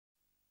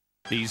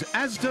These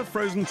Asda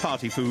frozen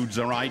party foods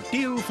are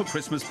ideal for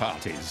Christmas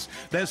parties.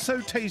 They're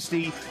so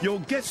tasty, your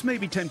guests may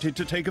be tempted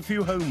to take a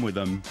few home with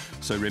them.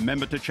 So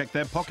remember to check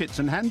their pockets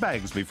and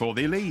handbags before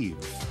they leave.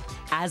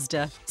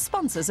 Asda,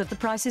 sponsors of The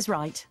Price is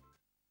Right.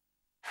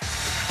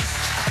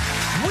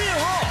 We're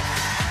off!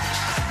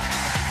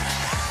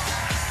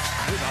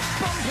 With a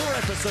bumper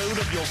episode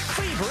of your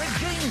favourite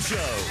game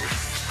show.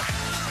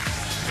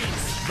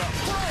 It's The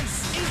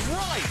Price is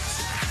Right.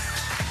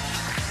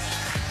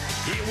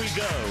 Here we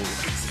go.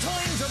 It's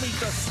time to meet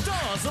the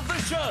stars of the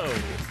show.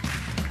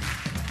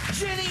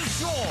 Jenny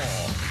Shaw,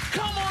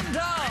 come on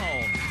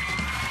down.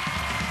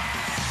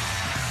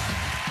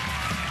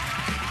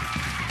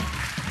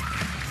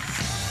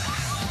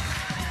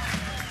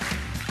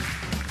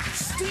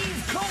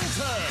 Steve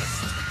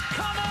Colthurst,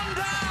 come on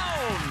down.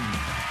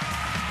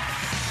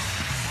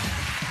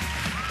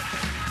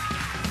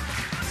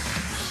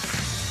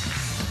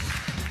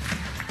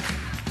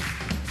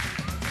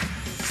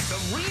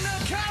 Serena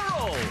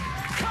Carroll,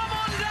 come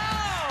on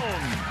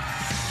down!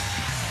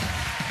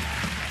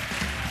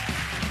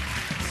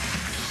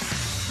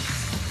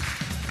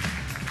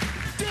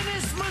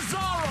 Dennis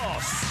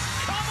Mazaros,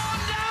 come on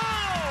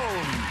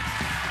down!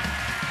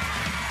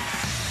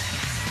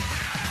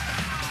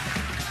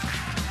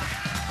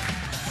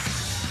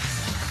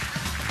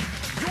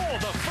 You're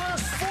the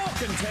first four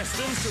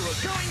contestants who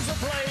are going to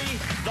play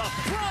The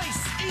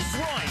Price is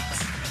Right.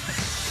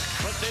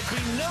 But there'd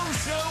be no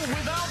show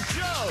without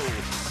Joe.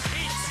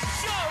 It's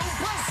Joe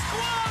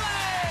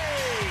Pasquale!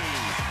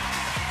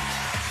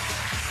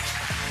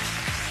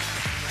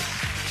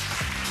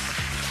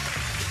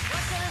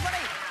 Welcome,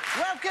 everybody.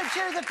 Welcome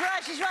to The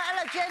Price is Right.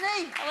 Hello,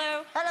 Jenny.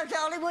 Hello. Hello,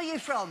 darling. Where are you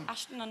from?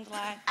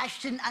 Ashton-under-Lyne.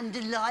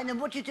 Ashton-under-Lyne. And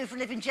what do you do for a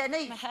living,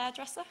 Jenny? I'm a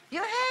hairdresser.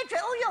 You're a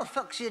hairdresser. Oh, you're a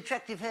foxy,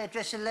 attractive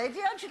hairdresser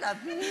lady, aren't you, love?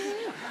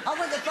 I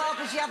went to the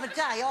barbers the other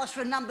day, asked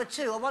for a number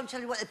 2. I won't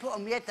tell you what they put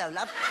on my head, though,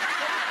 love.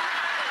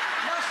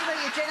 Nice to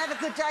meet you, Jen. Have a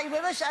good day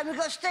with us. And we've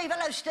got Steve.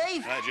 Hello,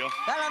 Steve. Hi, Joe.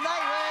 Hello,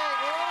 mate.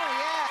 Oh,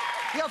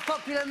 yeah. You're a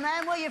popular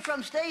man. Where are you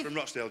from, Steve? From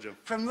Rochdale, Joe.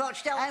 From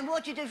Rochdale. And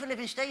what do you do for a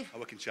living, Steve? I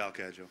work in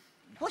childcare, Joe.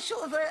 What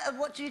sort of,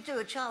 what do you do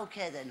at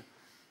childcare, then?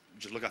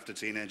 Just look after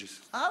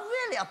teenagers. Oh,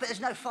 really? I bet there's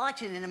no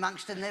fighting in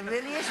amongst them. There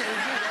really isn't.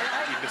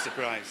 You'd be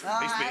surprised. Oh,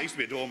 I used to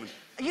be a doorman.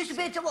 I used to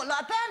be what,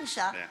 like a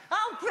bouncer? Yeah.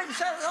 Oh, Prince,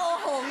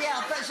 oh,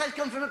 yeah, I bet so it's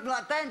come from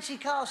like Bouncy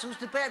Castles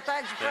to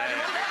Bouncy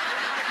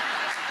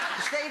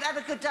Steve, have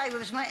a good day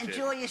with us, mate.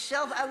 Enjoy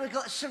yourself. And we've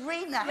got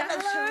Serena. Hello,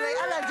 Serena.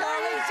 Hello,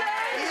 darling.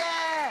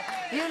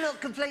 Yeah. You look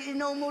completely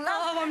normal, love.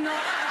 Oh, I'm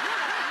not.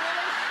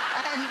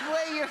 And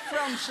where are you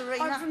from,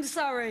 Serena? I'm from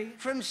Surrey.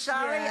 From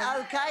Surrey, Yeah.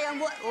 OK.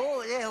 And what...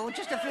 Oh, yeah, well,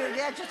 just a few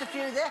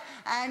there.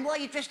 And why are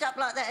you dressed up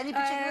like that? Any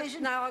particular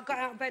reason? No, I got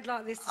out of bed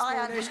like this I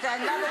morning.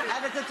 understand.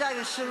 Have a good day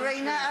with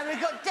Serena. And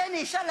we've got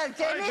Dennis. Hello,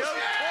 Dennis.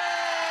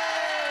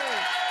 Hey!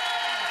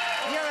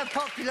 You're a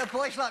popular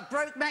boy. It's like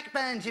Broke Mac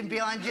bands in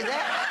behind you there.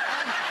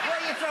 Where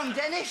are you from,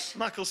 Dennis?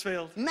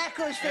 Macclesfield.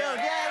 Macclesfield,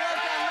 yeah, well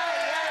done,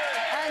 mate,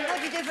 yeah. And what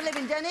do you do for a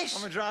living, Dennis?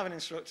 I'm a driving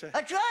instructor.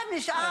 A driving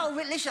instructor? Oh,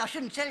 listen, I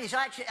shouldn't tell you.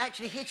 I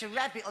actually hit a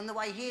rabbit on the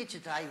way here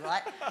today,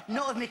 right?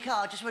 Not with my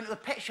car, I just went to a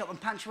pet shop and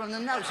punched her on the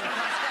nose.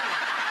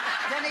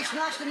 Dennis,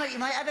 nice to meet you,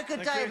 mate. Have a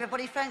good day,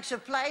 everybody. Thanks for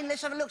playing.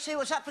 Let's have a look, see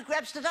what's up for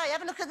grabs today.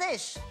 Have a look at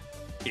this.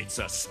 It's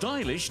a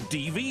stylish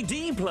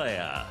DVD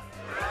player.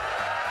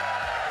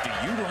 Do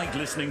you like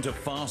listening to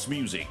fast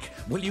music?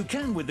 Well, you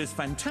can with this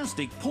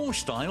fantastic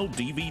Porsche-style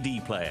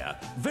DVD player.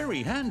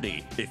 Very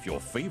handy if your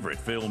favourite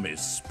film is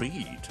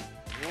Speed.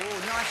 Oh,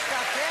 nice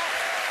stuff there.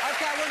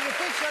 OK, well, the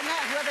bids on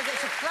that, whoever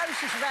gets the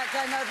closest without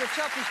going over the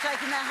top is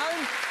taking that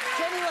home.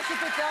 Jenny, what's your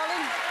bid,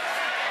 darling?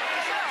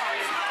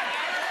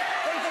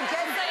 What do you think,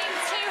 Jen?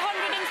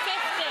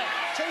 250.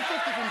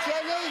 250 from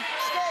Jenny.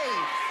 Steve?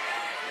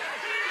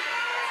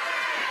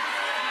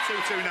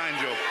 229,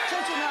 Joe.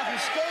 229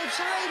 from Steve.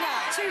 Serena?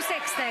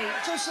 260.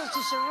 260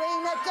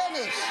 Serena.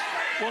 Dennis?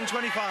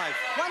 125.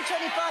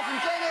 125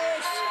 from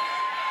Dennis.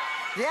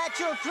 The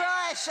actual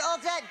price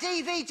of that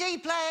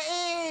DVD player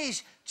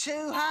is £240. Steve,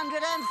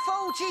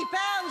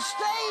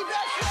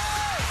 that's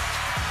right!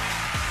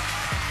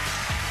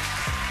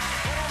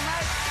 Well done,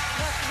 mate.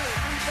 Nice to meet you.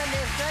 Come spend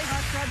here, Steve.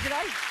 Nice time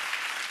today.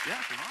 Yeah,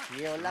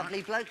 right. You're a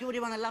lovely bloke. You already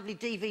won a lovely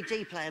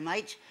DVD player,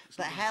 mate.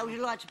 But how would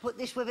you like to put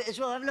this with it as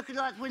well? Have a look at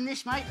like to win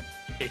this, mate.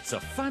 It's a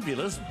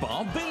fabulous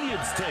bar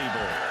billiards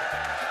table.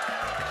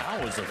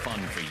 Hours of fun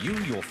for you,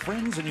 your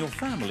friends and your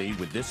family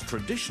with this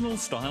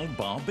traditional-style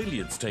bar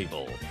billiards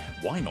table.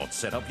 Why not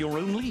set up your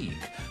own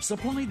league?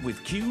 Supplied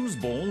with cues,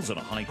 balls and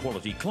a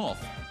high-quality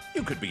cloth,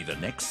 you could be the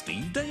next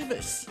Steve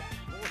Davis. Oh,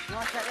 it's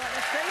nice that right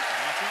there, Steve.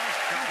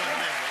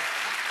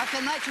 OK,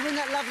 mate, to win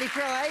that lovely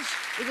prize,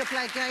 we're going to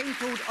play a game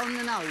called On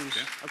the Nose.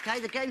 OK,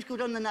 the game's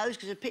called On the Nose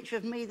because there's a picture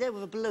of me there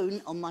with a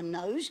balloon on my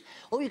nose.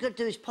 All you've got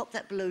to do is pop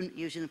that balloon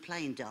using a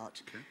playing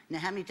dart. Now,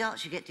 how many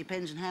darts you get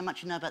depends on how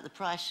much you know about the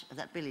price of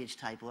that billiards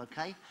table,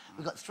 OK?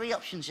 We've got 3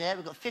 options there.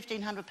 We've got £1,500,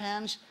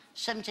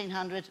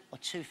 £1,700 or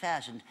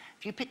 £2,000.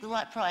 If you pick the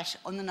right price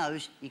on the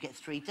nose, you get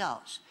 3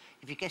 darts.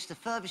 If you guess the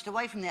furthest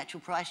away from the actual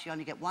price, you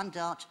only get 1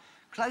 dart.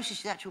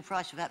 Closest to the actual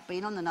price without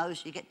being on the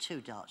nose, you get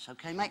 2 darts,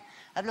 OK, mate?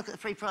 Have a look at the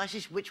 3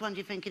 prices. Which one do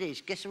you think it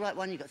is? Guess the right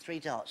one, you've got 3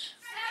 darts.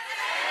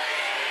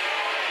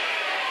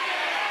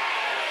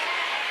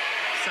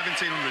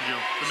 1700, Joe.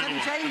 The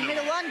 17,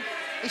 middle one.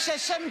 He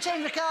says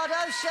 17, Ricardo.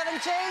 17,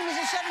 is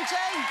it 17?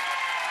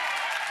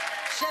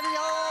 7,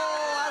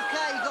 oh, OK,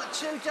 you got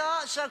 2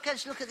 darts. OK,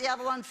 let's look at the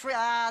other one.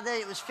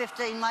 There it was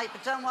 15, mate,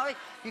 but don't worry.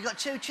 You've got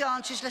 2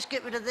 chances. Let's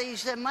get rid of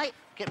these then, mate.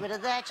 Get rid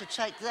of that to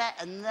take that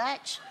and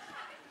that.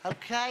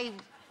 OK,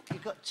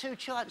 you've got 2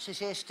 chances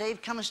here,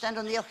 Steve. Come and stand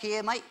on the hockey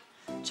here, mate.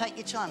 Take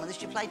your time. On this,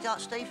 do you play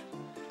darts, Steve?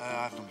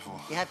 I've done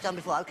before. You have done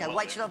before? OK,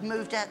 wait till I've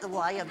moved out the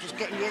way. I'm just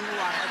getting you in the way,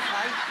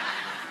 OK?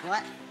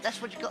 Right, that's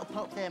what you've got to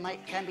pop there,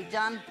 mate. Can be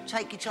done.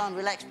 Take your time,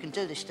 relax. You can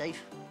do this,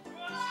 Steve.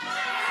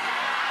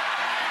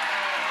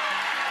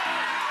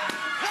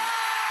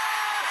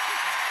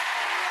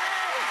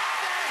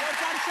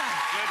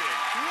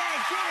 Yeah,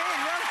 get in.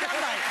 Well done,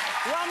 mate.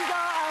 1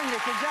 dart only.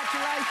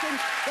 Congratulations.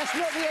 That's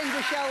not the end of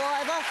the show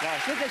either. No.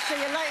 We're going to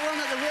see you later on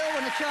at the wheel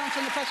and a chance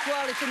on the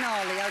Pasquale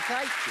finale,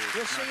 OK? Cheers.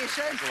 We'll see you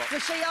soon. Thanks a lot. We'll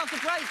see you after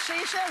break. See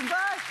you soon.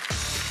 Bye.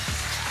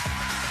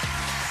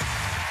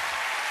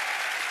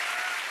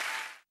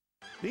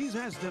 These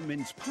Asda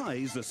mince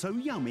pies are so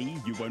yummy,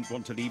 you won't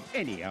want to leave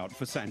any out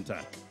for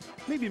Santa.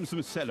 Leave him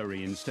some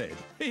celery instead.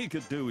 He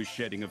could do with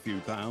shedding a few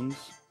pounds.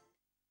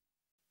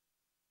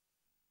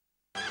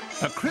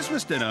 A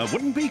Christmas dinner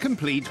wouldn't be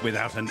complete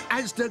without an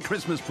Asda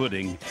Christmas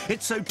pudding.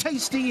 It's so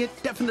tasty,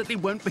 it definitely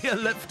won't be a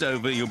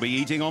leftover you'll be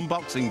eating on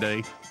Boxing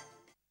Day.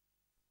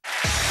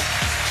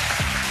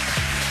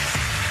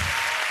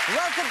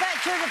 Welcome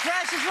back to The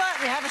Price is Right.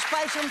 We have a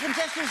space on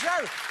Contestants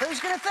Row. Who's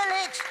going to fill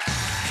it?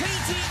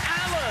 Katie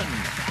Allen,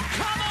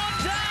 come on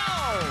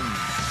down!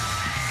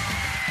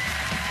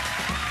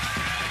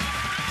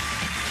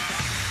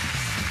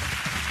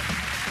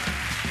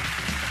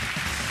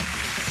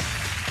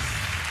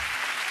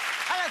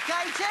 Hello,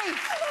 Katie.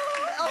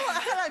 Oh,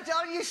 hello,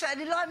 Don. You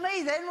sounded like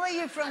me then. Where are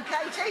you from,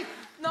 Katie?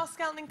 North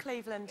Skelton,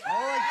 Cleveland. Oh,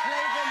 in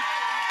Cleveland.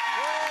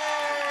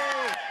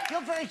 Whoa.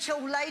 You're a very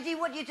tall lady.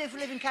 What do you do for a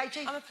living,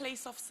 Katie? I'm a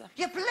police officer.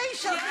 You're a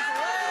police officer.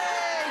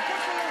 Hey,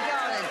 good for you,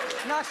 darling.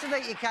 Nice to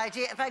meet you,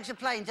 Katie. Thanks for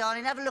playing,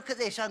 darling. Have a look at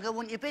this. I'm going to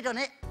want your bid on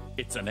it.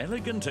 It's an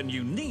elegant and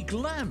unique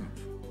lamp.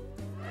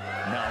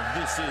 Now,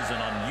 this is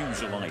an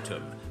unusual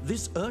item.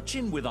 This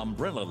urchin with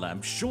umbrella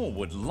lamp sure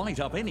would light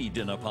up any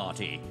dinner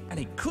party, and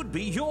it could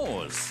be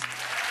yours.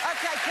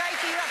 OK,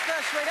 Katie, you're up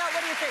first, sweetheart.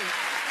 What do you think?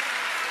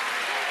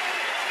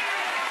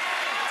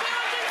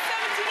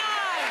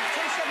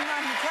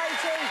 279 from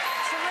Katie.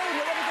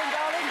 Serena, what do you think,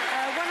 darling?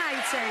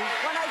 180.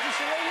 180,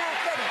 Serena.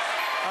 Dennis.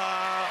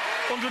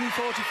 145.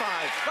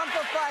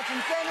 145 from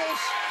Dennis.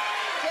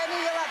 Jenny,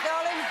 you're up,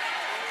 darling.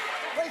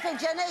 What do you think,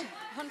 Jenny?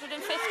 150.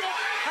 150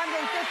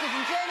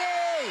 from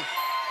Jenny.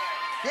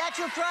 The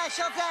actual price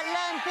of that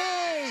lamp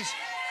is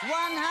 £169,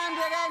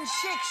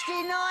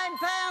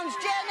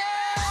 Jenny!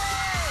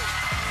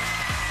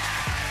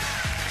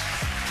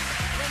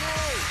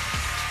 Jenny!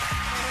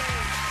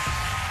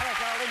 Hello,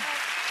 darling.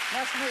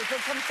 Nice to meet you.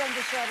 Come stand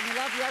this side of me,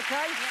 love. You OK?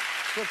 Yeah.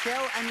 Good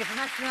girl. And you're from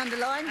Ashton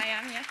Underline? I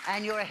am, yeah.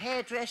 And you're a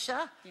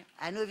hairdresser? Yeah.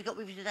 And who have you got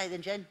with you today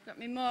then, Jen? Got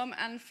my mum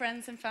and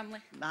friends and family.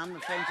 Mum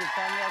and friends and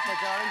family, OK,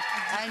 darling.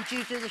 And do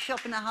you do the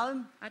shopping at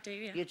home? I do,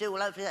 yeah. You do.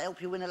 Well, hopefully that'll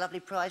help you win a lovely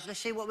prize. Let's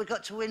see what we've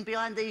got to win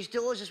behind these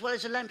doors, as well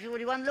as the lamp you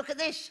already won. Look at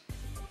this.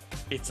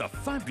 It's a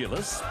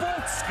fabulous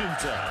sports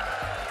scooter.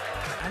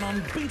 An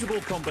unbeatable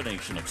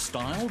combination of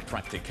style,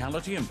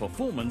 practicality and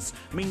performance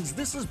means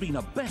this has been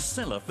a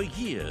bestseller for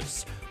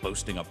years.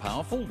 Boasting a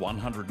powerful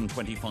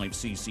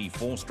 125cc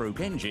four-stroke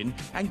engine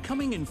and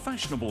coming in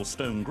fashionable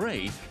stone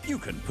grey, you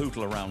can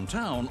pootle around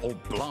town or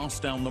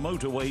blast down the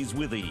motorways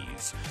with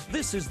ease.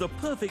 This is the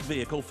perfect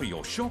vehicle for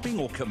your shopping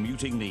or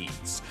commuting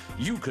needs.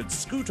 You could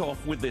scoot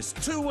off with this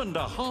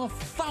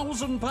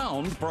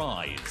 £2,500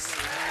 prize.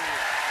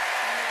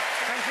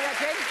 Thanks for that,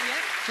 Jen. Yeah.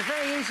 It's a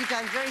very easy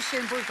game, very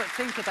simple, but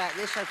think about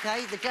this,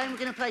 OK? The game we're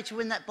going to play to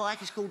win that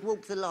bike is called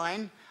Walk the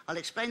Line. I'll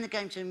explain the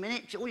game to you in a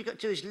minute. All you've got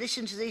to do is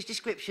listen to these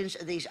descriptions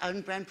of these own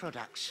brand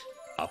products.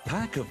 A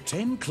pack of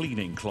 10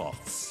 cleaning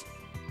cloths.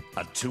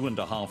 A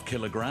 2.5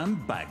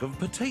 kilogram bag of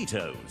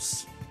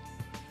potatoes.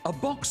 A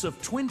box of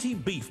 20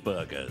 beef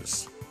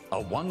burgers. A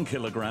 1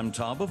 kilogram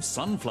tub of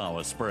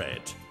sunflower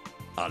spread.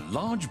 A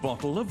large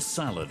bottle of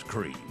salad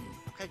cream.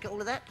 OK, got all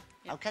of that?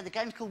 Yep. OK, the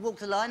game's called Walk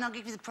the Line. I'll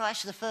give you the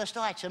price of the first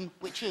item,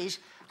 which is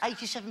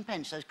 87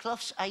 pence. Those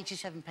cloths,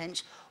 87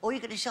 pence. All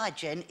you've got to decide,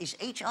 Jen, is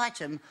each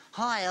item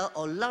higher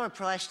or lower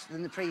priced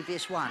than the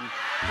previous one.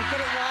 If you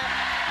get it right,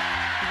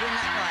 you win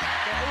that bike.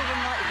 Get all of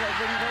them right, you've got a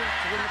window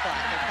to win the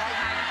bike, OK?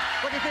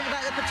 What do you think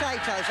about the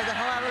potatoes? Are they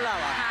higher or lower?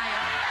 Higher.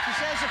 She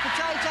says the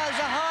potatoes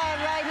are higher,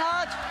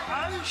 Reynard.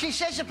 Oh? She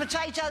says the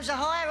potatoes are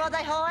higher. Are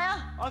they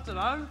higher? I don't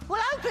know. Well,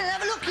 open it.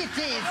 Have a look, you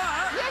div.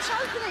 Yes,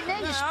 open it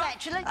then, you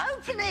spatula.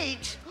 Open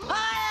it.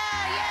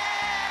 Higher,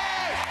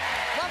 yay!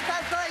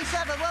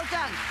 £1.37, well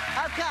done.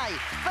 OK,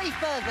 beef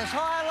burgers,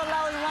 higher or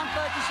lower than £1.37?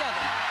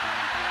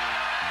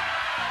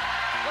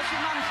 What's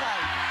your mum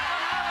saying?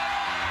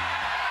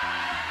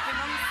 My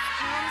mum's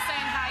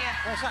saying higher.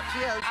 Well, it's up to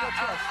you. It's your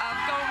choice. I'll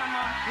go with my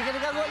mum. You're going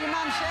to go with what your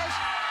mum says?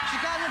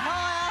 She's going with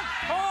higher.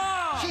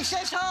 Oh! She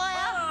says higher.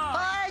 Oh!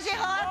 Higher, is it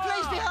higher? Oh!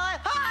 Please be higher.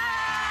 Higher!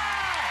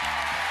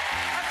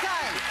 OK,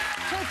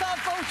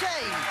 2514.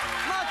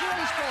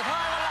 Margarine spread,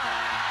 higher or lower?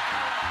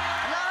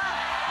 Lower?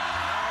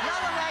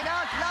 Lower,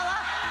 Reynard.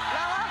 Lower?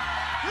 Lower?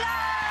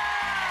 Lower!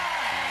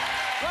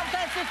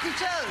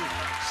 £1.52.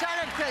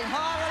 Salad cream,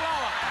 higher or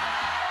lower?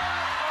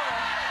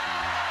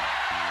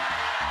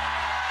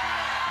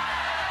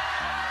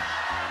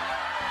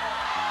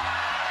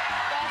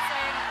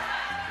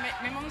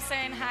 My mum's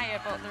saying higher,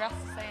 but the rest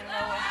are saying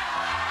lower.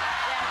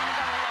 Yeah, I'm going to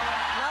go with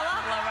lower. Lower?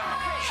 Lower.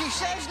 She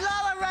says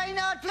lower,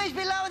 Reynard. Please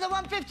be lower than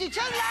 152.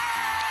 Yeah! Yeah!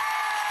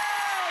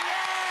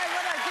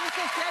 Well done. Give us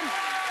this, Ken.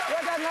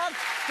 Well done, love.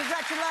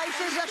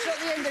 Congratulations. That's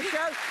at the end of the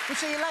show. We'll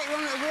see you later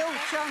on at the wheel.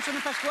 Chance on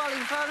the Pasquale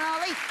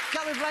finale.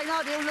 Go with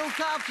Reynard. He'll look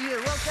after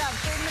you. Well done.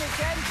 2 minutes,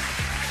 Ken.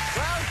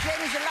 Well,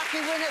 Ken is a lucky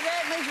winner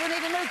there. It means we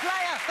need a new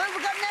player. Who have we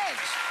got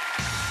next?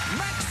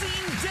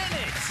 Maxine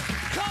Dennett,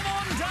 come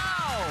on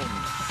down!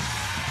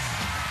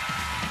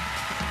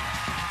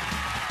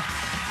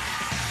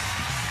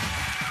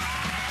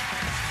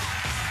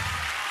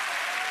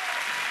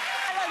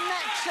 Hello,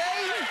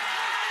 Maxine.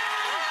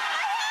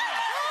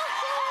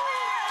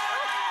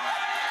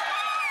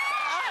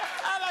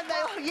 Hello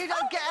there. You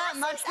don't get out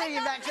much, do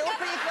you, Maxine? Oh,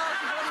 put your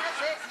glasses on,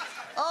 that's it.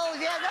 Oh,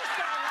 yeah, that's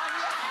better, love,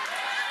 yeah.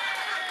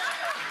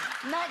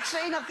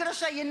 Maxine, I've got to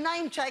say, your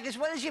name tag, as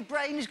well as your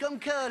brain, has gone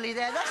curly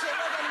there. That's it,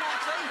 well done,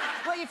 Maxine.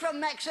 Where are you from,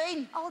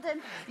 Maxine?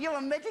 Oldham. You're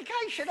on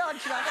medication,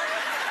 aren't you?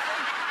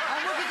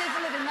 And what do you do for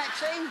a living,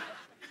 Maxine?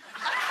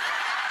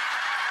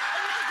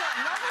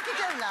 What do you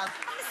do, love?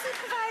 I'm a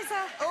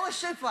supervisor. Oh, a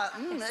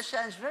supervisor. That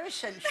sounds very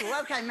sensual.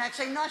 OK,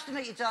 Maxine, nice to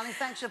meet you, darling.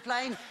 Thanks for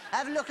playing.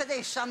 Have a look at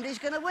this. Somebody's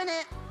going to win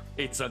it.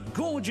 It's a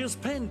gorgeous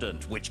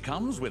pendant which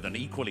comes with an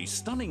equally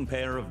stunning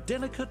pair of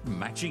delicate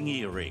matching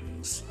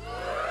earrings.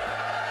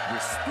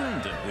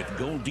 Resplendent with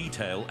gold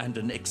detail and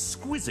an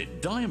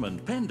exquisite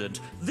diamond pendant,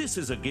 this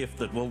is a gift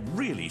that will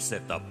really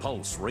set the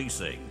pulse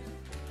racing.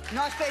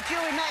 Nice bit of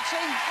jewellery,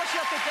 Maxine. What's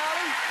your bit,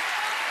 darling?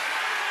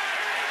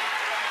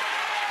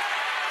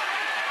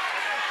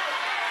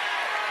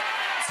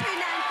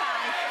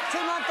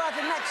 £295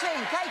 for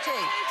Maxine.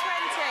 Katie?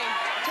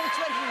 220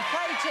 from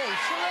Katie.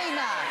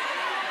 Serena?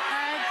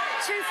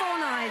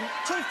 249.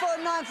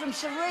 249 from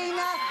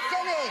Serena.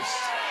 Dennis?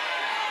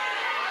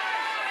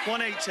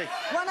 180.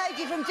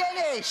 180 from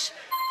Dennis.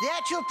 The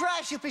actual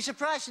price, you'll be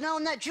surprised to know,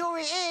 on that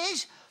jewellery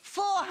is £472.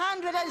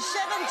 Maxine!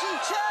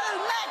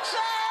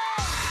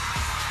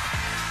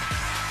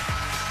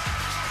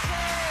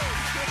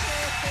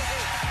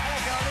 Hello,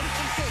 darling.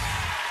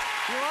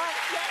 You all right?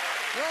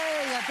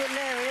 Yeah, you're a bit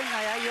leery, aren't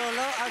they, you're a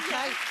lot? OK.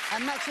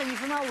 And Maxine, you're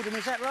from Oldham,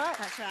 is that right?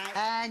 That's right.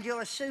 And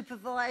you're a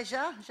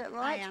supervisor, is that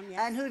right? I am, yes.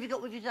 And who have you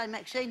got with you today,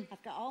 Maxine?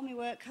 I've got all my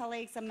work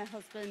colleagues and my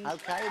husband.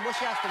 OK. What's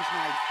your husband's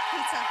name?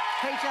 Peter.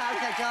 Peter,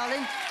 OK,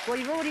 darling. Well,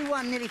 you've already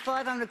won nearly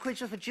 500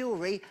 quid worth of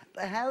jewellery,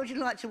 but how would you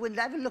like to win?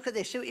 Have a look at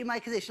this. See what you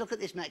make of this. Look at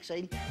this,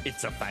 Maxine.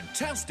 It's a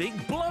fantastic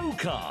blow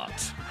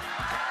cart.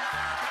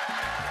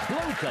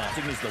 Blow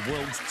karting is the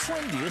world's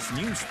trendiest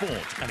new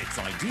sport, and it's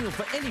ideal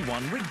for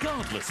anyone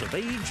regardless of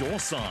age or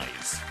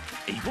size.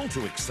 Able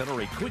to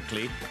accelerate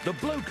quickly, the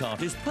blow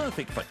cart is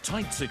perfect for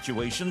tight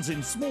situations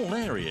in small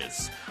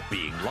areas.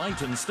 Being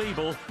light and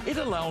stable, it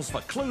allows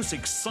for close,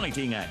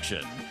 exciting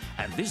action.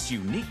 And this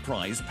unique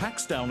prize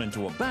packs down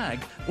into a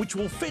bag which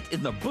will fit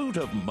in the boot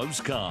of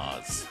most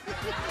cars. You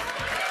know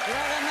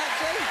that,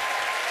 Maxine?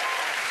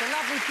 It's a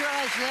lovely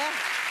prize there.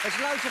 There's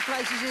loads of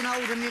places in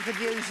Oldham you could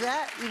use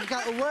that. You could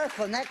go to work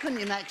on that, couldn't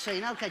you,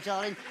 Maxine? OK,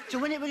 darling. To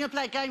win it, we're going to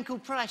play a game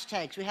called Price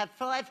Tags. We have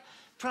 5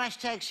 price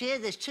tags here.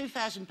 There's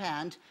 £2,000,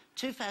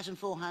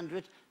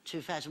 £2,400,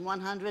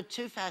 £2,100,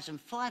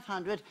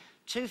 £2,500,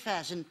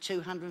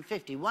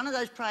 £2,250. One of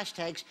those price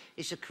tags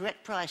is the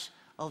correct price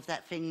of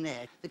that thing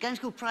there. The game's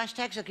called Price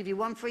Tags. I'll give you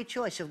one free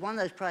choice of one of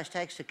those price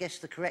tags to guess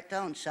the correct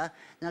answer.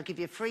 Then I'll give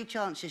you 3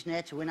 chances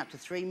there to win up to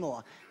 3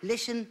 more.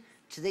 Listen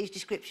to these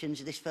descriptions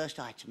of this first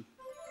item.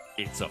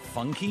 It's a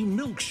funky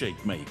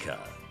milkshake maker.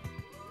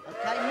 OK,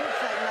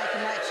 milkshake maker,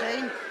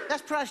 Maxine.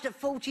 That's priced at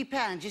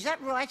 £40. Is that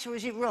right or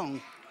is it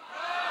wrong?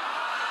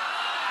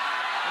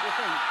 What do you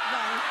think?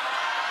 Wrong.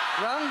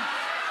 Wrong?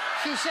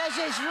 She says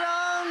it's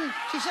wrong.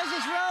 She says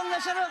it's wrong.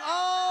 Let's have a look.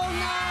 Oh,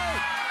 no.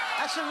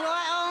 That's the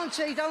right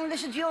answer. You don't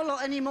listen to your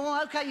lot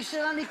anymore. OK, you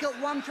still only got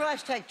one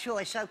price tag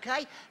choice,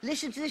 OK?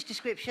 Listen to this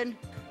description.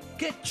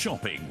 Get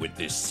chopping with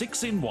this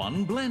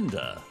 6-in-1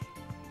 blender.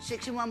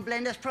 6-in-1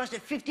 blender, that's priced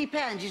at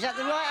 £50. Is that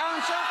the right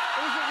answer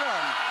or is it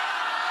wrong?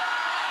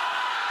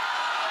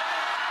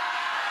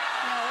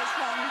 No, it's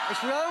wrong.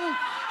 It's wrong?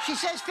 She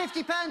says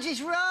 £50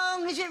 is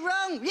wrong. Is it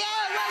wrong? Yeah,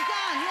 well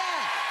done,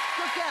 yeah.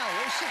 Good girl.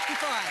 It was 65.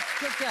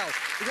 Good girl.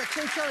 We've got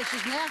 2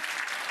 choices now.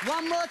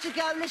 One more to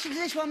go. Listen to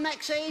this one,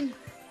 Maxine.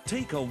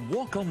 Take a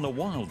walk on the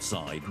wild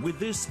side with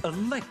this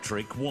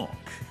electric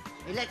wok.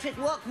 Electric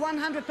wok,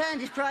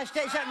 £100 is priced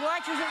at. Is that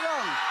right or is it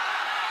wrong?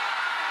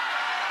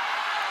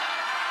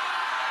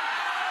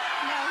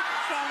 No,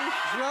 it's wrong.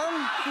 It's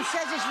wrong. She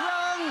says it's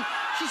wrong.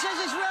 She says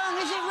it's wrong.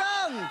 Is it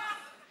wrong?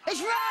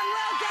 It's wrong.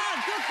 Well done.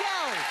 Good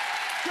girl.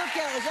 Good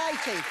girl. It's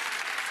 80.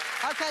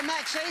 OK,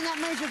 Maxine, that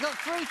means we've got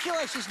 3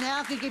 choices now.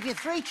 I can give you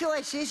 3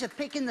 choices of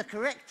picking the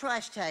correct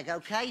price tag,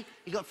 OK?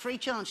 You've got 3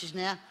 chances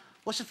now.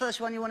 What's the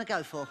first one you want to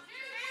go for? What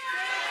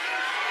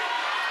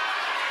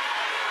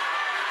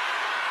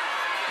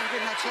do you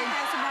think, Maxine?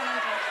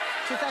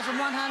 2,100.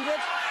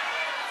 2,100?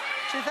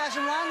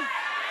 2001?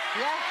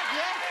 Yeah,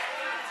 yeah.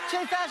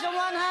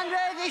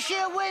 2,100. Is she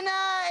a winner?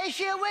 Is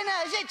she a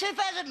winner? Is it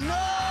 2,000?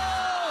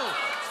 No!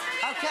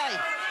 OK,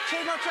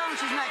 2 more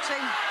chances,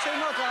 Maxine. 2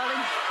 more, darling.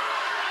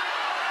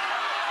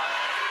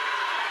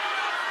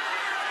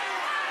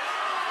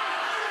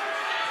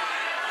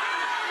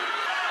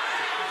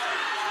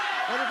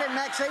 What do you think,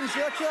 Maxine? It's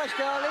your choice,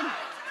 darling.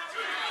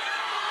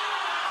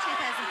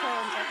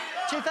 2,400.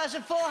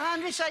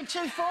 2,400, say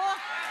 2,400?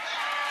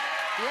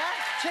 Yeah,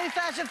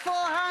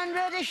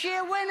 2,400. Is she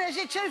a winner? Is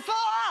it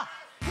 2,400?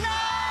 No!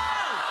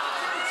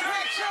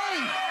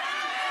 Maxine!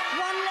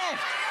 1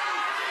 left.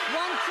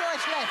 1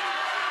 choice left.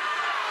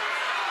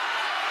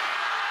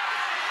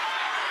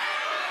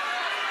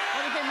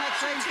 What do you think,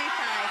 Maxine?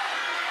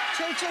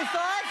 225. 225?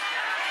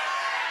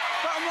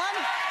 Bottom one?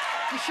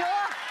 You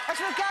sure?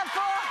 That's what we're going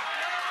for?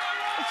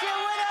 It's your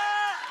winner!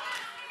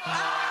 Oh,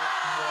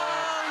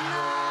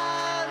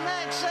 no,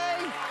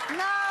 Maxine!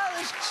 No,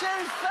 it's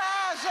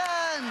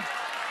 2,000!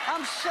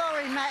 I'm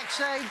sorry,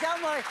 Maxine.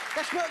 Don't worry.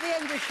 That's not the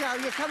end of the show.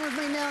 You come with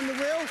me now on the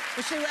wheel.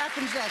 We'll see what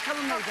happens there. Come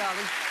with me,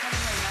 darling. Come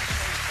with me,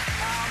 Maxine.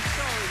 Oh, I'm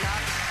sorry,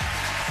 love.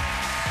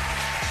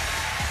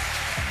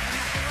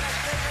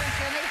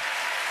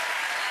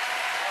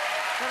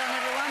 Well done,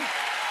 everyone.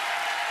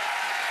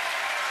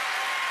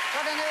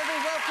 Well done, everybody.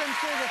 Welcome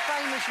to the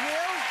famous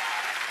wheel.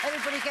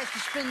 Everybody gets to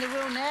spin the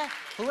wheel now.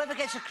 Whoever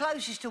gets the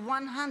closest to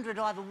 100,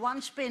 either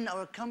 1 spin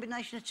or a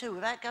combination of 2,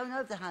 without going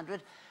over the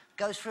 100,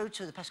 goes through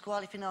to the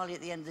Pasquale finale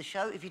at the end of the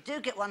show. If you do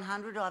get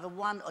 100, either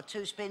 1 or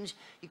 2 spins,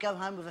 you go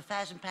home with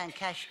 £1,000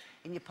 cash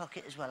in your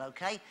pocket as well,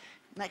 OK?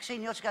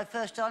 Maxine, you ought to go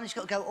first, darling. It's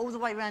got to go all the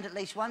way round at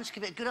least once.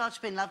 Give it a good hard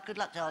spin, love. Good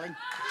luck, darling.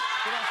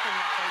 Good hard spin,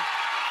 Maxine.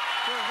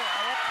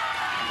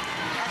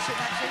 That's it,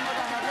 Maxine. Well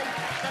done, lovely.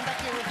 Stand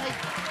back here with me.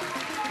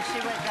 Let's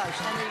see where it goes.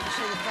 Stand there, you can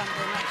see the front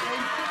there,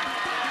 Maxine.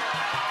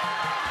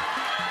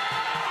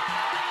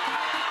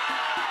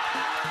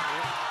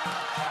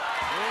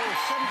 Oh,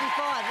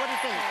 75. What do you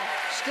think?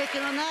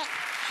 Sticking on that?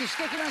 She's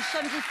sticking on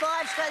 75.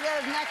 Stay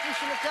there with Natalie.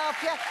 She'll look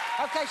after you.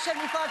 OK,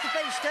 75 to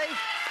beat, Steve.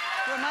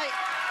 Go on, mate.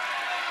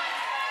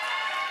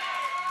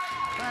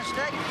 Come on,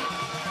 Steve.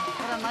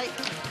 Well done, mate.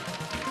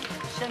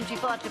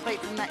 75 to beat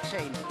from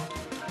Maxine.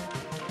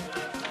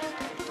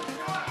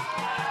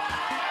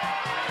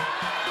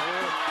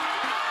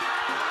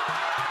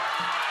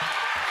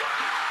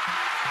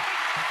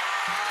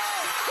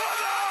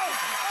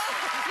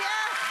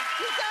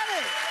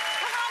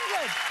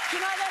 Do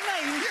you know what that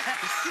means?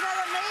 Yes. Do you know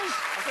what that means?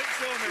 I think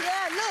so, mate.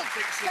 Yeah, look,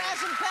 £1,000.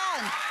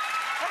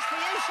 That's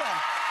for you, son.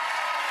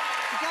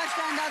 You can't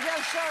stand up there.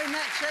 Sorry,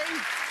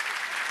 Maxine.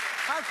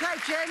 OK,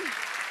 Jen.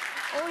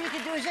 All you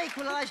can do is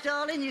equalise,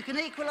 darling. You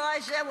can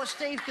equalise there what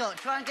Steve got.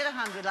 Try and get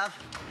 100, love.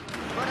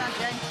 Well done,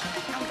 Jen.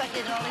 Come back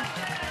here, darling.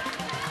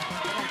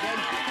 Well done, Jen.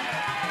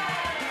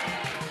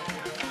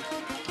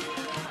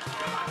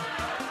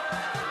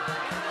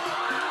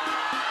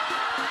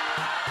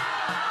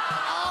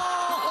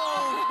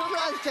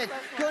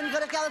 Go on, you've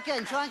got to go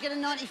again. Try and get a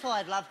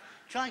 95, love.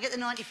 Try and get the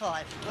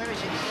 95. Where is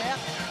it? There?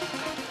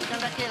 Come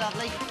back here,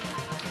 lovely.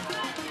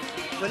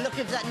 We're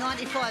looking for that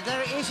 95. There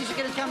it is. Is it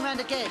going to come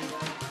round again?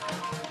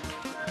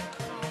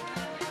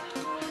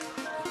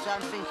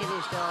 Don't think it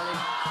is, darling.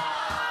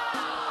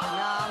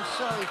 No, I'm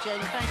sorry, Jen.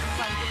 Thanks for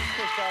playing. Give us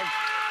a kiss, darling.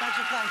 Thanks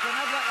for playing, Jen.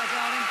 Have luck there,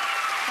 darling.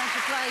 Thanks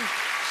for playing.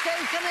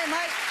 Steve, come here,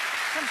 mate.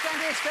 Come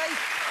stand here,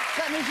 Steve.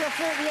 That means you're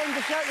through at the end of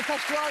the show at the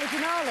Pasquale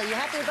finale. You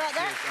happy about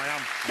that? Yes, I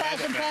am.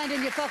 £1,000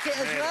 in your pocket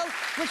as well.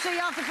 We'll see you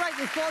after break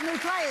with 4 new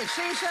players.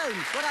 See you soon.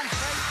 Well done,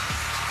 Steve.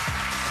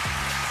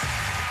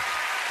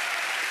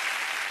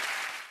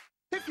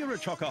 If you're a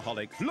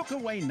chocoholic, look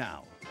away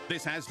now.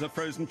 This Asda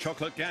frozen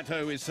chocolate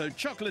gâteau is so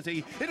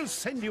chocolatey, it'll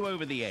send you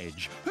over the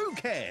edge. Who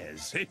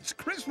cares? It's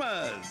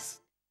Christmas!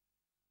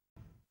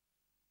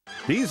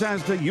 These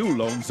Asda Yule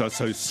logs are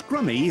so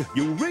scrummy,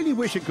 you really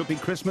wish it could be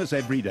Christmas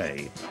every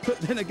day. But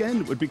then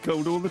again, it would be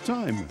cold all the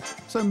time.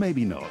 So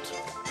maybe not.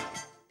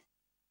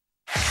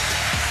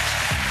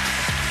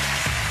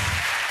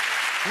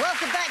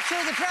 Welcome back to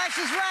The Price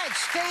is Right.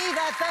 Steve,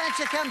 our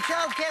furniture come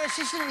childcare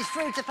assistant, is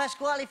through to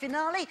Pasquale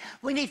finale.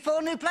 We need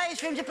 4 new players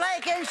for him to play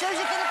against. Who's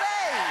it going to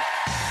be?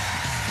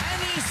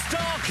 Annie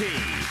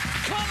Starkey,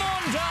 come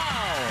on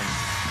down.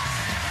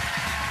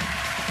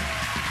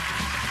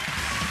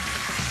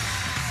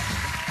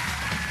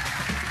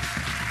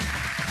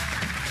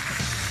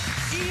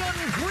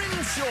 Ian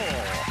Grimshaw,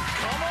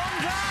 come on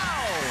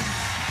down.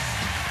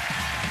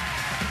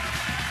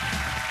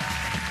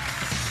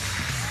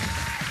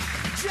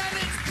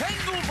 Janet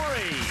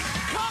Pendlebury,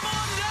 come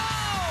on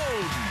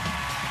down.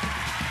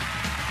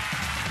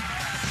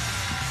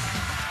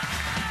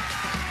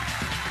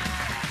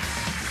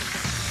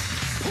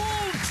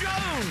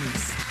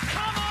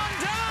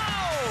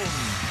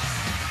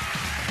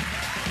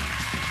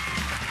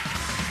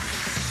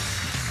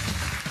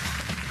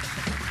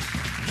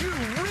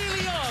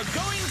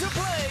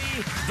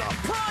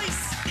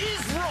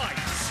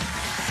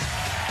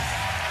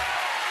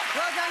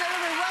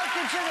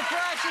 Welcome to The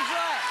Price is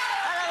Right.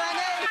 Hello,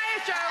 Annie. Hiya,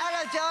 Joe.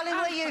 Hello, darling.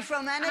 Where are you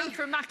from, Annie? I'm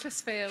from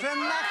Macclesfield. From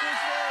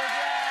Macclesfield,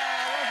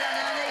 yeah. Well done,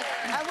 Annie.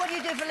 And what do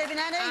you do for a living,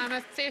 Annie? I'm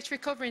a theatre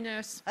recovery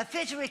nurse. A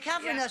theatre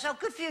recovery nurse. Oh,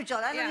 good for you,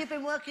 darling. How long have you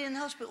been working in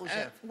hospitals,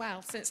 sir?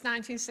 Well, since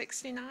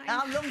 1969.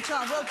 Oh, long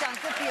time. Well done.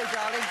 Good for you,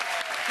 darling.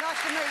 Nice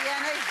to meet you,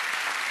 Annie.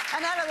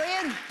 And hello,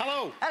 Ian.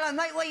 Hello. Hello,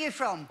 mate. Where are you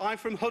from? I'm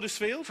from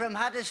Huddersfield. From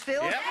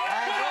Huddersfield? Yep.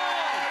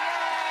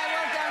 Yeah,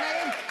 well done,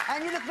 Ian.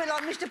 And you look a bit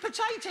like Mr.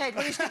 Potato Head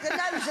when you stick the nose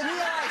and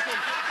the eyes in.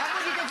 And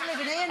what do you do for a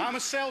living, Ian? I'm a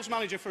sales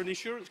manager for an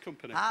insurance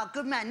company. Ah,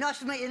 good man. Nice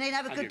to meet you, Ian.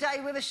 Have a And good you. day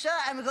with us, sir.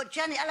 And we've got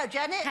Janet. Hello,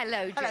 Janet.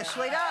 Hello, Hello, Joe.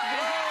 sweetheart. Oh,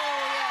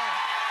 yeah.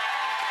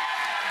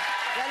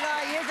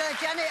 Hello, you there,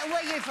 Janet. And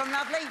where are you from,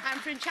 lovely? I'm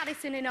from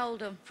Chadison in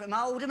Oldham. From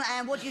Oldham.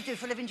 And what do you do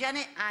for a living,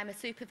 Janet? I'm a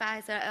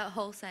supervisor at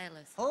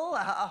wholesalers. Oh, a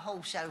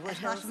wholesaler. Well,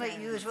 it's nice to meet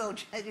you as well.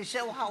 You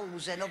sell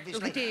holes then,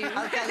 obviously. We do.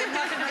 OK, then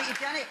nice to meet you,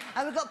 Janet.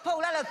 And we've got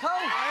Paul. Hello,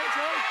 Paul.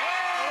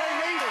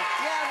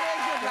 Yeah, very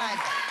good, lad.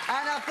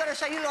 And I've got to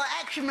say, you like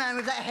Action Man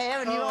with that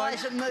hair and your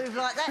eyes that move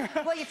like that.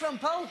 Where are you from,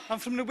 Paul? I'm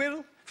from the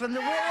Wirral. From the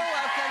Wirral,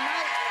 OK,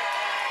 mate.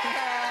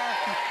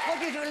 What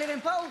do you do for a living,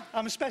 Paul?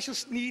 I'm a special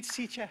needs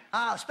teacher.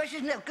 Oh, special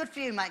needs. Good for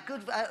you, mate.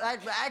 Good,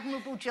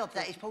 admirable job,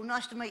 that is, Paul.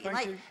 Nice to meet you,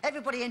 Thank mate. you.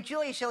 Everybody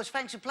enjoy yourselves.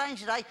 Thanks for playing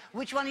today.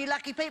 Which one of you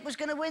lucky people is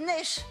going to win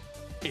this?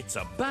 It's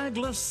a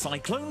bagless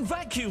Cyclone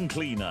vacuum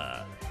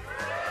cleaner.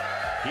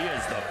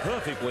 Here's the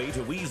perfect way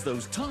to ease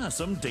those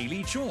tiresome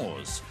daily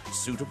chores.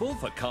 Suitable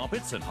for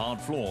carpets and hard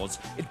floors,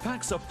 it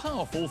packs a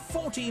powerful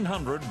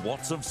 1400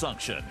 watts of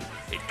suction.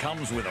 It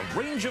comes with a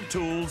range of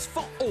tools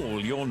for all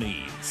your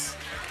needs.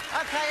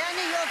 OK,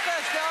 Annie, you're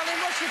first,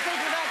 darling. What's your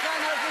thinking about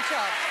going over the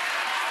top?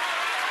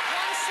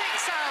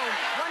 160.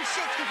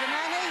 160 from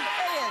Annie.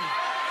 Ian?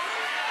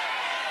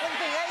 What do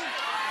you think, Ian?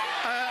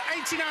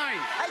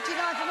 89.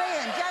 89 from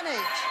Ian.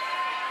 Janet?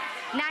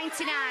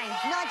 99.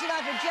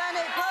 99 from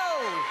Janet.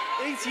 Paul?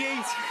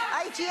 88.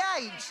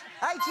 88.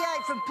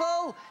 88 from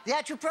Paul. The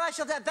actual price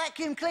of that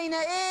vacuum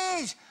cleaner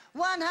is £150.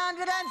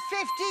 Janet!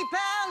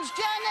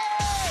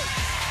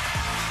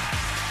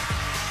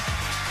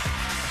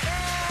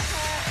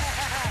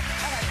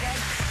 Hello, Jen.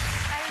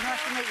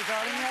 Nice to meet you,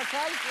 darling. You OK?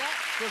 Yeah.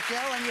 Good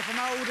girl. And you're from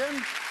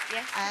Oldham?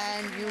 Yes.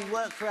 And you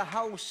work for a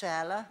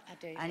wholesaler. I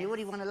do, And you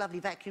already want a lovely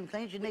vacuum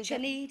cleaner. Do you Which need I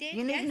that? needed,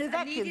 You need yes, a new I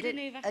vacuum? needed a new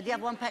Do you have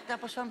vacuum. one packed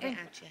up or something? It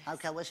had, yes.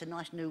 OK, well, it's a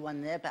nice new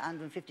one there, about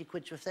 150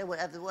 quid's worth there,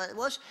 whatever it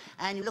was.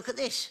 And you look at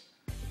this.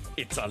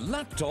 It's a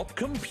laptop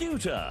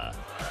computer.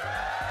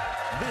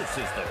 This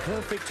is the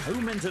perfect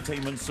home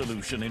entertainment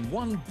solution in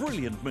one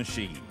brilliant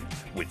machine.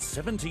 With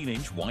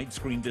 17-inch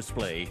widescreen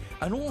display,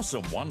 an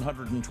awesome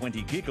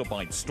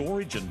 120GB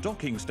storage and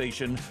docking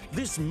station,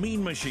 this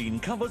mean machine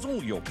covers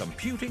all your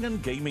computing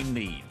and gaming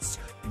needs.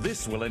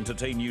 This will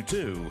entertain you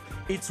too.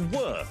 It's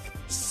worth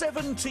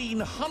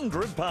 £1,700.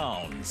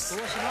 Well, that's a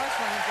nice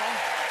one, John.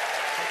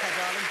 OK,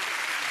 darling.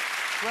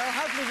 Well,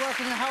 hopefully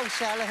working in a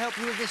wholesale will help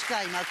you with this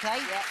game, OK?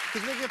 Yeah.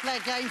 Because we're going to play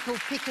a game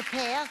called Pick a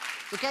Pair.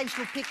 The game's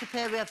called Pick a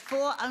Pair. We have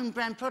 4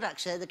 own-brand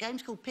products there. The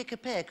game's called Pick a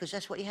Pair because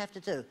that's what you have to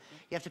do.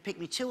 You have to pick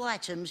me 2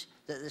 items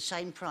that are the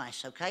same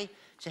price, OK?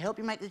 To help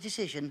you make the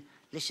decision,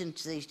 listen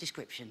to these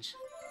descriptions.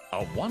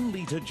 A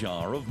 1-litre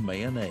jar of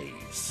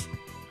mayonnaise.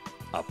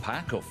 A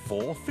pack of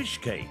 4 fish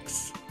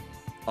cakes.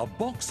 A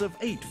box of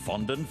 8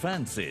 fondant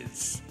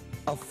fancies.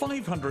 A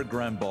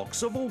 500-gram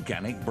box of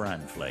organic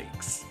bran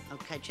flakes.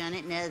 OK,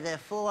 Janet, now there are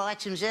 4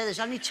 items there. There's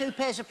only 2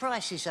 pairs of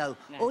prices, though.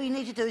 No. All you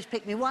need to do is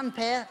pick me 1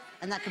 pair,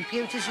 and that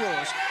computer's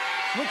yours.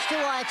 Which 2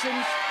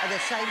 items are the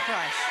same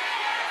price?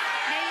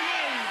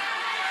 Mayonnaise.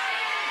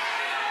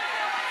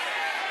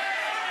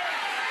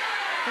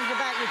 Think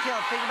about your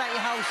job. Think about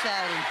your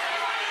wholesaling.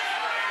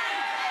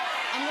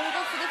 I'm going to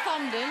go for the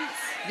fondants.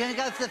 You're going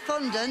to go for the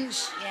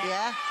fondants?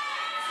 Yeah.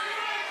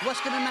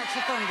 What's going to match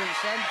the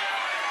fondants, then?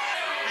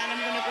 And I'm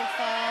going to go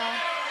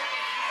for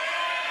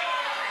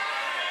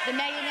the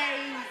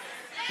mayonnaise.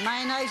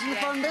 Mayonnaise and the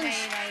fondants?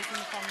 Mayonnaise and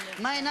the fondants.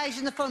 Mayonnaise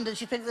and the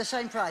fondants, you think are the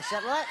same price, is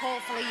that right?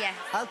 Hopefully, yes.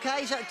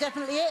 OK, is that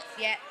definitely it?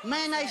 Yeah.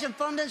 Mayonnaise and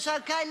fondants,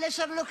 OK. Let's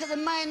have a look at the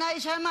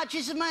mayonnaise. How much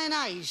is the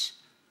mayonnaise?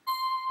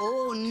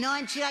 Oh,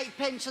 98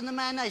 pence on the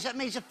mayonnaise. That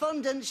means the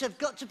fondants have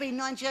got to be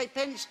 98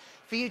 pence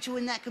for you to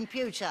win that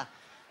computer.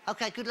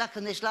 OK, good luck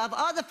on this, love.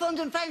 Are the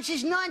fondant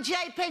fancies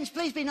 98 pence?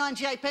 Please be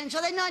 98 pence.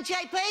 Are they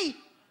 98p?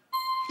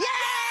 Yes!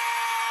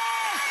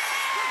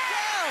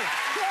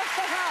 Good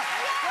girl!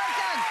 Well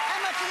done. How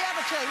much are the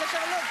other 2? Let's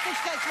have a look. Fish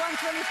cakes,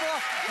 124.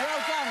 Well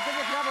done. Good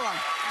look, another one.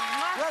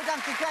 Well done.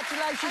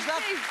 Congratulations,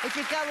 love. If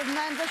you go with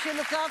Nanda, she'll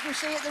look after you.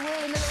 See you at the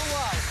wheel in a little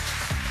while.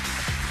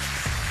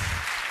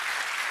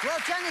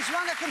 Well, Janet's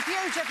won a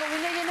computer, but we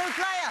need a new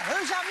player.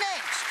 Who's up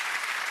next?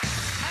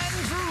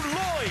 Andrew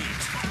Lloyd,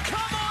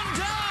 come on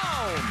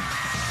down!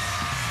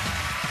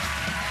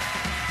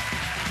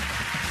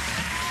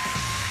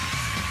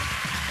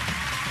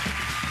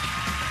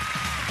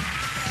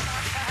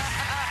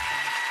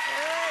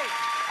 Hey.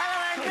 Hello,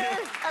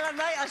 Andrew. Hello,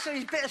 mate. I saw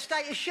his bit of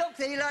state of shock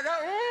there. You're like,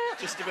 oh.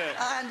 Just a bit.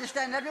 I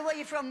understand. Andrew, where are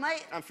you from,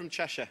 mate? I'm from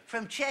Cheshire.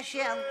 From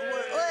Cheshire.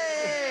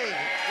 Hey.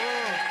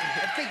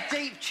 Oh. big,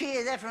 deep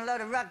cheer there from a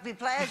load of rugby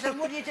players. And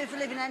what do you do for a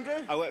living,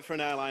 Andrew? I work for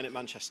an airline at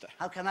Manchester.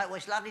 OK, mate, well,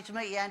 it's lovely to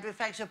meet you, Andrew.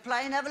 Thanks for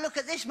playing. Have a look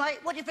at this, mate.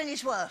 What do you think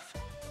it's worth?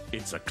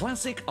 It's a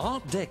classic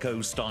Art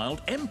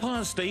Deco-styled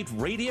Empire State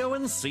radio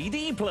and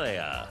CD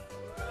player.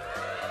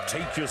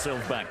 Take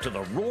yourself back to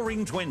the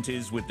roaring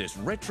 20s with this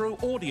retro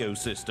audio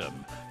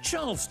system.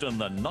 Charleston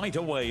the night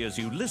away as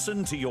you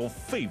listen to your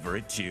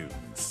favourite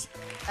tunes.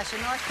 That's a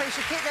nice piece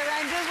of kit there,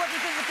 Andrew. What do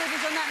you think the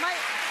figures on that,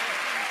 mate?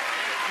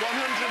 £130.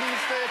 130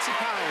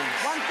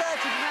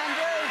 from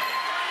Andrew.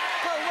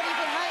 Paul, what do you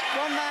think, mate?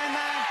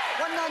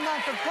 199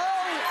 from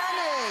Paul.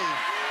 Annie?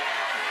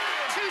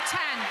 210.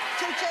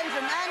 210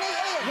 from Annie.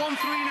 Ian?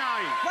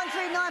 139.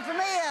 139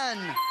 from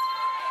Ian.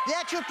 The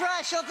actual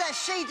price of that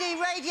CD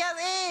radio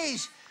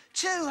is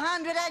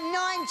 £219. Annie!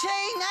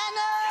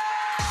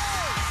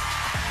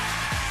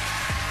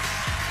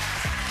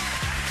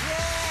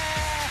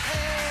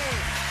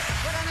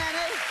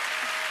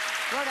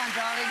 Well done,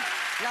 darling.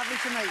 Lovely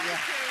to meet you.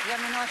 You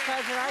having a nice day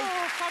today?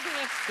 Oh,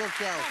 fabulous. Good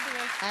girl.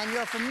 Fabulous. And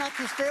you're from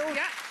Macclesfield?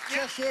 Yeah.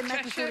 Cheshire,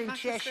 Macclesfield in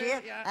Macclesfield,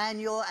 Cheshire. yeah. And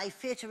you're a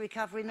theatre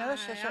recovery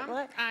nurse, is that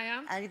right? I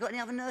am. And you got any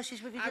other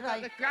nurses with you I've today?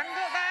 got the grand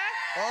up there.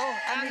 Oh,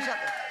 how many's up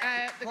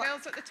and, the What?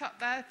 girls at the top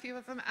there, a few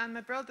of them, and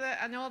my brother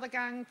and all the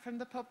gang from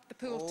the pub, the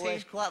pool Oh, team.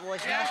 it's quite well.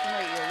 It's nice to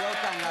meet you. Well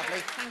done,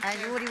 lovely. Thank and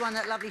you. you already won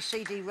that lovely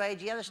CD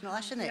radio. That's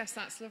nice, isn't it? Yes,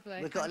 that's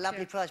lovely. We've got a Thank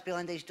lovely you. prize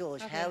behind these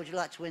doors. Lovely. How would you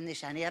like to win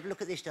this, Annie? Have a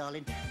look at this,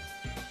 darling.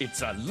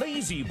 It's a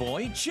Lazy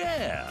Boy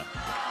chair.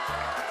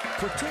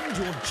 Pretend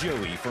you're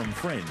Joey from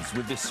Friends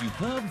with this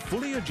superb,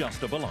 fully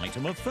adjustable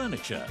item of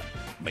furniture.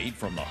 Made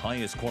from the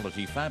highest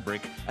quality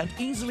fabric and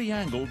easily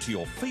angled to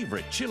your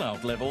favourite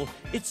chill-out level,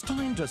 it's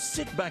time to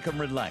sit back and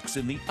relax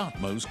in the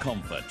utmost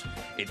comfort.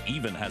 It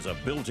even has a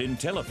built-in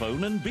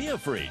telephone and beer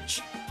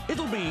fridge.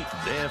 It'll be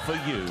there for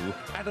you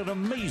at an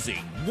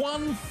amazing £1,000.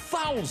 Oh,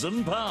 it's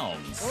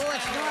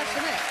nice,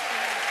 isn't it?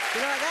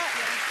 You like that?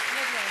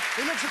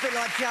 He looks a bit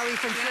like Joey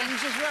from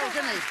Friends as well,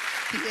 doesn't he?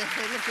 Yeah,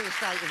 look at the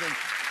state of him.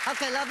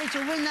 OK, lovely. To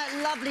win that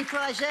lovely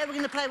prize there, we're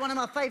going to play one of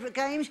my favourite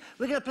games.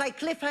 We're going to play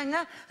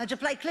Cliffhanger. And to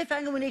play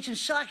Cliffhanger, we need some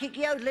psychic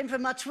yodeling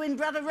from my twin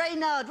brother,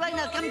 Reynard.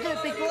 Reynard, come and do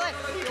it, big boy.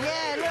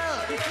 Yeah,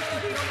 look.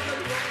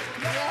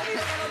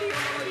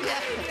 Yeah,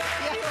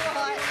 all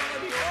right.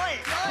 Oi.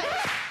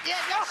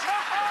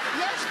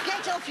 Yes,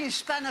 get off, you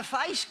spanner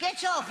face.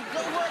 Get off. You've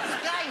got to work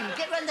the game.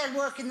 Get round there and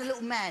work in the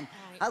little man.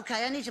 OK,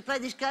 I need to play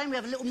this game. We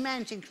have a little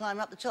mountain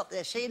climber up the top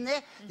there. See him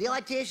there? The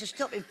idea is to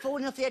stop him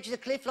falling off the edge of the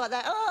cliff like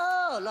that.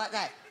 Oh, like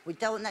that. We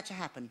don't want that to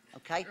happen,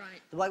 OK? Right.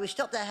 The way we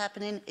stop that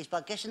happening is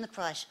by guessing the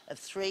price of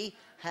 3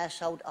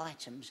 household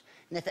items.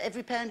 Now, for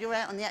every pound you're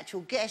out on the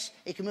actual guess,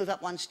 it can move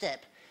up 1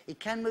 step. It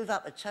can move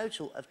up a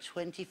total of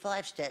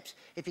 25 steps.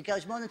 If he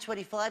goes more than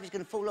 25, he's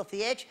going to fall off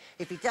the edge.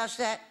 If he does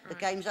that, the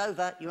game's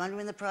over. You're under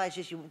in the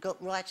prizes. You've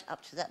got right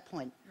up to that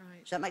point.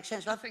 Right. Does that make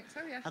sense, love? I think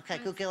so, yeah. OK,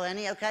 good girl,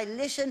 Annie. OK,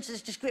 listen to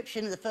this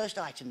description of the first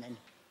item, then.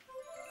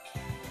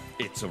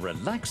 It's a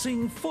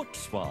relaxing foot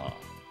spa.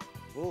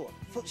 Oh,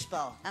 foot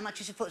spa. How much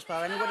is a foot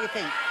spa, Annie? What do you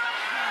think?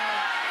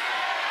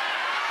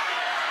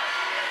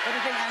 What do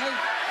you think, Annie?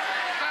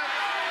 About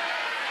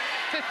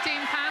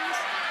 £15.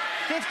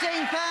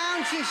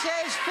 £15, she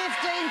says.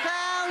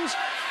 £15.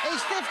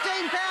 Is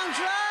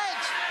 £15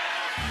 right?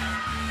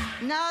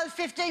 No,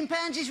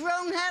 £15 is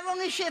wrong. How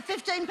wrong is she at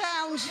 £15?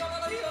 Oh,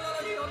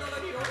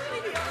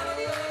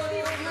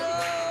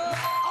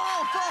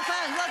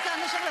 £4. Well done.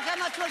 Let's have a look. How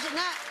much was it,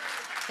 Nat?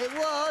 It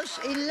was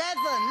 11. Look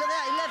at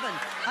that, 11.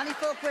 Only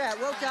 £4 out.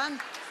 Well done.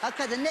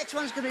 OK, the next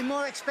one's going to be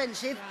more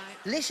expensive.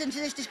 Right. Listen to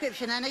this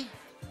description, Annie.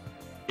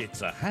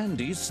 It's a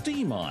handy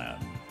steam iron.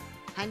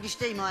 Handy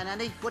steam iron,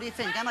 Annie. What do you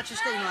think? How much is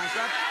steam iron,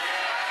 love?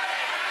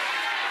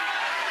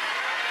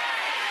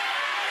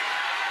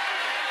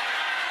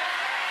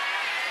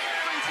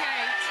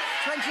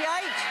 £28.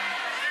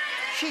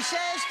 She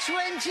says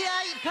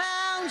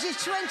 £28. Is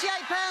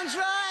 £28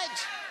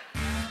 right?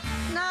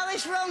 No,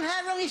 it's wrong.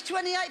 How wrong is £28?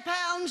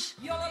 Is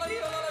that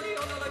it?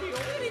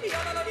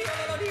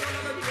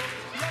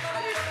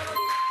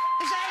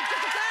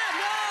 Took a card.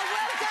 Oh,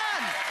 well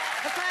done.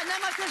 OK, and how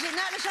much was it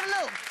now? Let's have a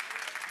look.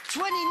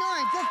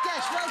 29. Good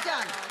guess. Well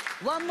done.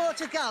 One more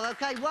to go.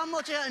 OK, one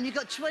more to go. And you've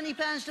got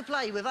 £20 to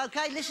play with.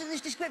 OK, listen to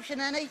this description,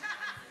 Annie.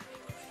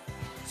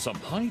 Some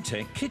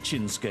high-tech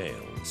kitchen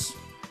scales.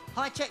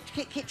 High-tech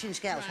kitchen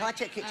scales.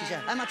 High-tech kitchen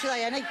scales. How much are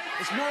they, Annie?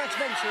 It's more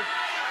expensive.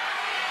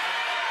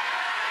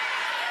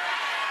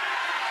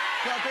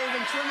 Got to be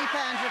within £20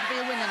 to be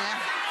a winner now.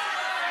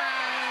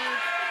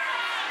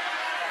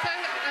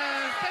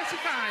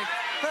 35.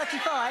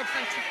 35?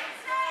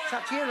 It's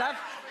up to you, love.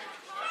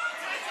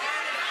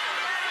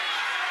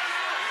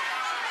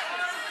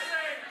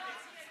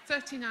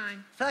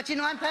 £39.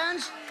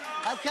 £39?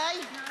 OK.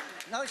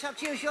 No, it's up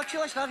to you. It's your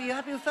choice, love. Are you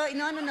happy with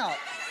 39 or not?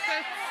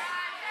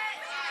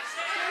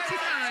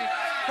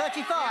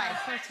 35. 35?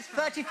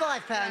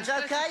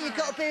 £35, OK. You've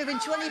got to be within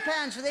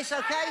 £20 for this,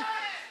 OK?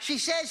 She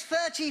says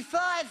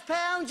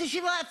 £35. Is she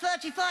right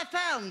at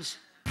 £35?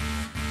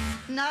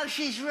 No,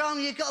 she's wrong.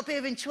 You've got to be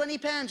within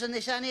 £20 on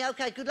this, Annie.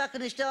 OK, good luck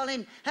on this,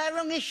 darling. How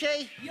wrong is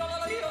she?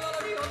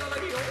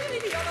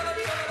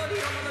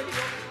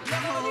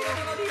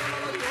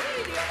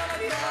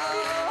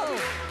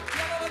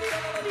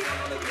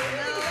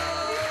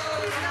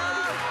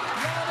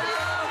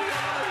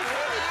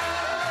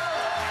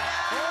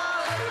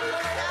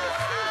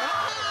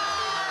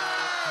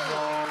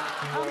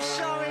 I'm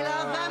sorry,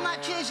 love. How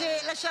much is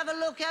it? Let's have a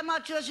look. How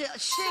much was it?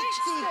 60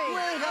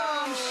 quid.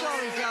 Oh, I'm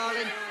sorry,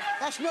 darling.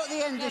 That's not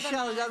the end of the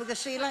show, though. We're going to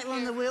see you later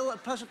on the wheel,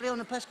 possibly on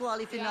the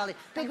Pasquale finale.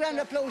 Big round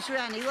of applause for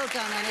Annie. Well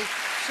done, Annie.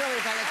 Sorry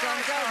about that,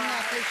 darling. Golden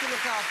apple. She'll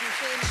look after you.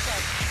 See you in a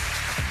sec.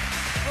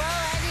 Well,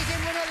 Annie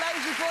didn't win a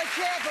lazy boy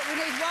chair, but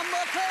we need one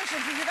more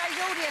person from today's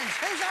audience.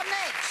 Who's up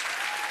next?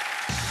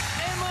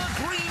 Emma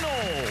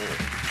Greenall.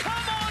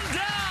 Come on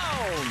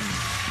down.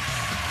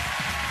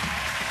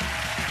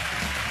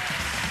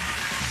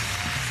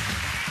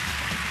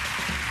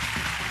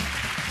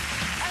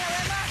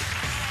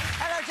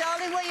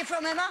 Darling, where are you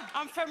from, Emma?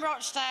 I'm from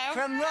Rochdale.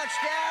 From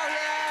Rochdale,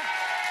 yeah.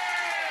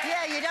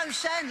 Yeah, you don't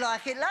sound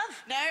like it,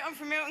 love. No, I'm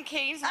from Milton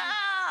Keynes.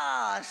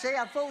 Ah, see,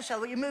 I thought so.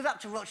 Well, you move up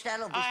to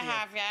Rochdale, obviously. I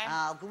have, yeah.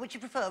 Ah, good. Which you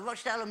prefer,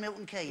 Rochdale or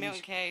Milton Keynes?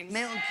 Milton Keynes.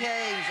 Milton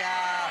Keynes,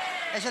 ah.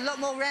 There's a lot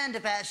more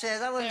roundabouts there,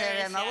 though, isn't there, There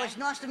is, Emma? yeah. Well, it's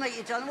nice to meet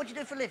you, darling. What do you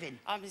do for a living?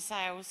 I'm in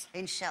sales.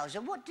 In sales.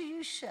 And what do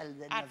you sell,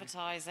 then?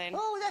 Advertising.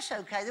 Oh, that's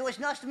OK. Well, it's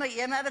nice to meet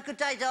you, Emma. Have a good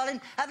day,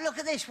 darling. Have a look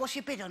at this. What's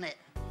your bid on it?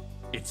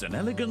 It's an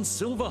elegant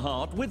silver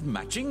heart with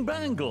matching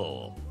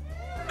bangle.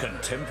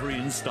 Contemporary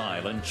in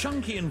style and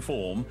chunky in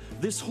form,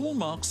 this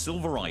hallmark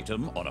silver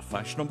item on a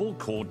fashionable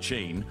cord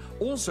chain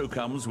also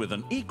comes with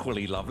an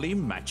equally lovely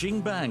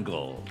matching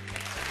bangle.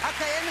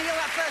 OK, Emma,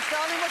 you're up first,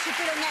 darling. What's your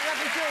bid on that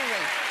lovely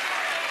jewellery?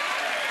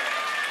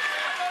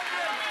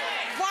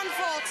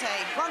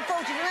 140.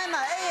 140 from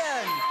Emma.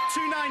 Ian?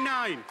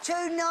 299.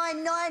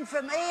 299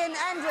 from Ian.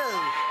 Andrew?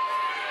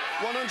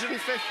 150.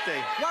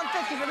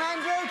 150 from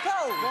Andrew.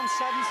 Paul?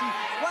 170.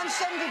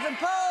 170 from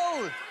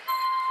Paul.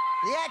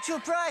 The actual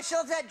price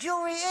of that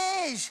jewellery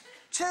is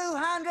 £233.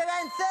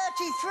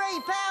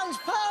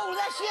 Paul,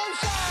 that's you,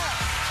 sir.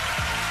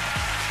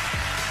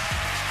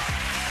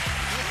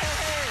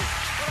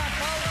 Well done,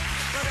 Paul.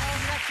 Well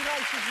done.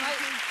 Congratulations,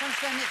 mate. Come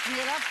stand next to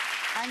me, love.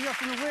 And you're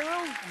from the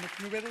Wirral?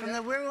 From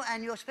the Wirral,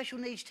 and you're a special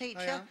needs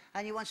teacher.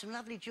 And you want some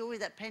lovely jewellery,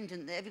 that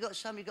pendant there. Have you got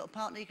a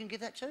partner you can give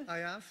that to? I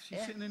have.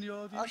 She's sitting in the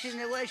audience. Oh, she's in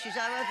there. Where? She's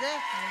over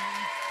there?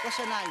 What's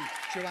her name?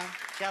 Joanne.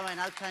 Joanne,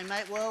 OK,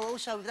 mate. Well,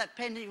 also, with that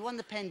pendant, you won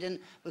the pendant.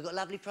 We've got a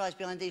lovely prize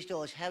behind these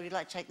doors. How would you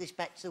like to take this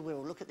back to the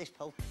Wirral? Look at this,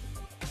 Paul.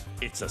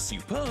 It's a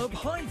superb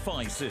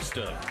hi-fi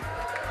system.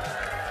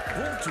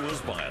 Brought to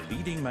us by a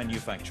leading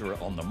manufacturer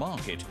on the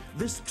market,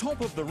 this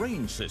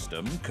top-of-the-range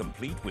system,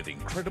 complete with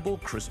incredible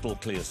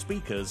crystal-clear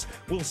speakers,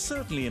 will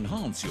certainly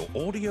enhance your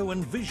audio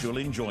and visual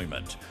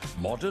enjoyment.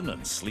 Modern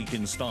and sleek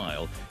in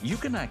style, you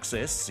can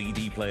access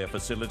CD player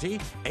facility,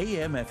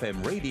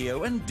 AM/FM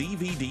radio and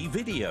DVD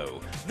video.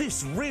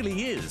 This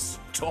really is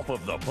top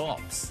of the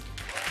pops.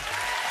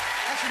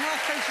 That's a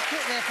nice piece of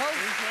kit there, Paul.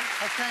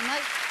 OK,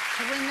 mate.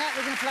 To win that,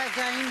 we're going to play a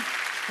game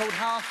called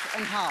Half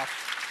and Half.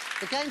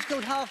 The game's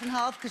called Half and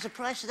Half because the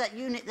price of that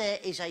unit there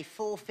is a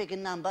 4-figure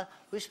number.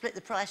 We've split the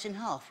price in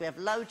half. We have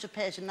loads of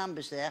pairs of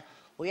numbers there.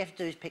 All you have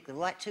to do is pick the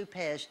right 2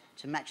 pairs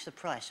to match the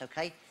price,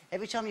 OK?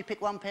 Every time you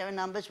pick one pair of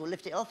numbers, we'll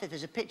lift it off. If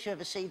there's a picture of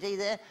a CD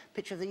there,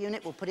 picture of the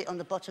unit, we'll put it on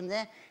the bottom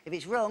there. If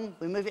it's wrong,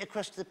 we move it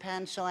across to the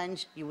pound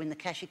signs. You win the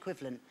cash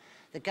equivalent.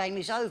 The game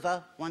is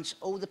over once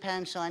all the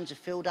pound signs are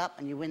filled up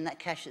and you win that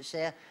cash that's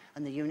there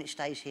and the unit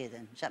stays here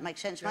then. Does that make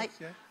sense, mate?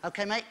 Yeah.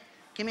 OK, mate.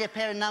 Give me a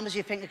pair of numbers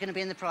you think are going to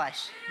be in the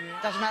price. Yeah.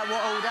 Doesn't matter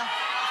what order.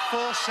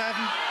 47.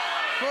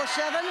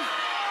 47?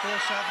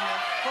 47, yeah.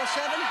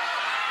 47?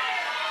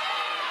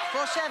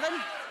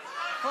 47?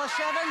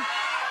 47?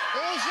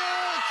 Is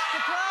it the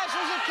price?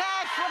 Is it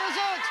cash? What is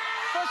it?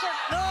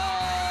 47?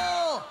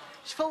 No!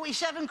 It's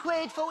 47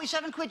 quid.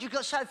 47 quid you've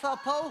got so far,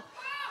 Paul.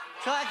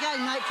 Try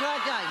again, mate. Try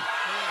again.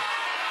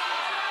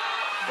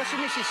 Yeah. What's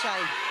your missus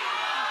saying?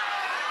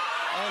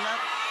 Oh, no.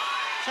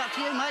 It's up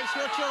to you, mate. It's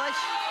your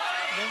choice.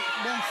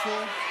 1-4.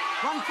 1-4?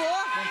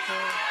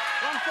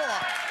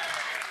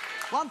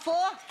 1-4.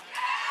 1-4?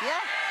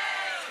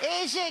 Yeah?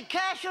 Is it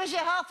cash or is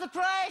it half the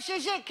price?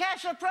 Is it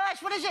cash or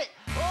price? What is it?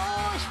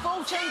 Oh, it's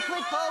 14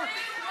 quid, Paul.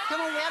 Come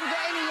on, we haven't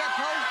got any yet,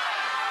 Paul.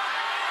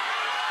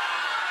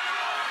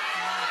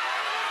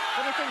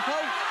 What do you think,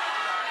 Paul?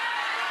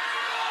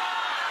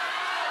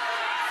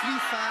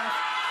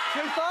 3-5.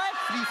 3-5?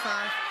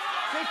 3-5.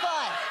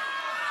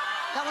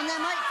 3-5. That one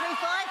there, mate? 3-5?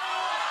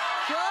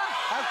 Sure?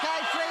 OK,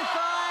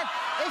 3-5.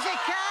 Is it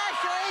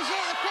cash or is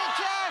it the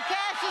picture?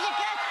 Cash? Is it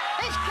cash?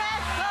 It's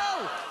cash,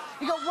 Paul.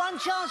 You've got one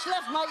chance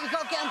left, mate. You've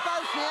got to get them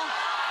both now.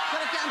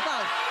 Got to get them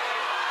both.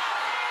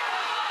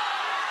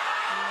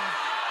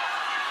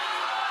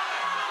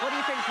 What do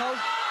you think, Paul?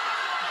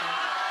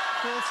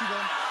 41.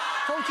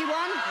 41?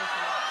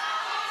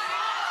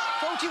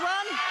 41?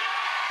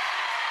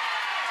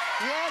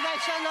 Yeah, they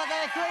sound like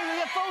they agree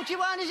with you.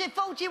 41, is it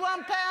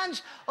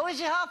 £41 or is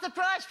it half the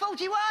price?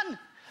 41!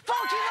 41!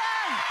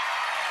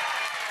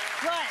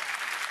 Right,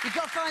 you've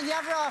got to find the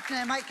other half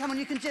now, mate. Come on,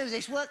 you can do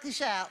this. Work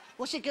this out.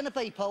 What's it going to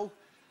be, Paul?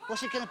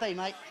 What's it going to be,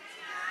 mate?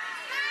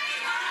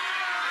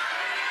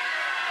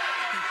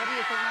 What do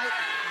you think, mate?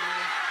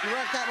 You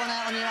worked that one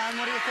out on your own.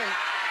 What do you think?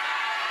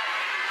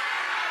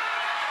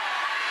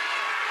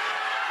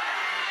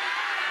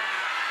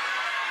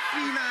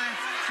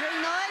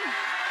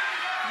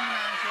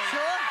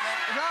 Sure?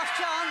 Last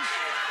chance.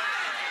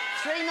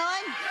 3-9?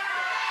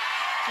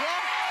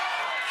 Yeah?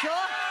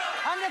 Sure?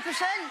 100%? 3-9.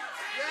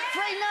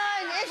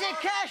 Is it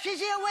cash?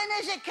 Is it a win?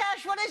 Is it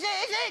cash? What is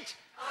it? Is it?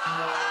 Oh,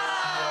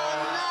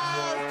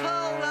 no,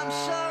 Paul, I'm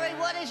sorry.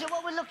 What is it?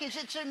 What we're looking? Is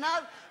it 2? No.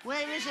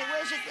 Where is it?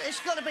 Where's it?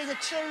 It's got to be the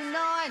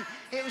 2-9.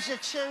 It was a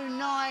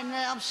 2-9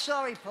 there. I'm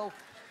sorry, Paul.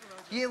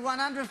 You won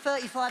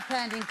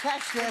 £135 in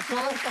cash there,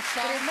 Paul.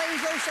 But it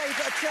means also you've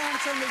got a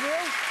chance on the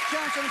wheel,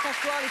 chance on the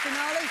Pasquale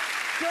finale.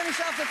 Join us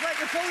after the break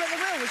with Paul at the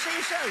wheel. We'll see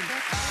you soon.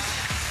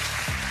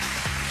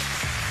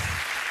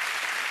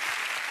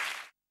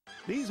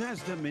 These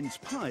Asda mince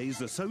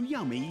pies are so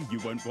yummy, you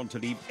won't want to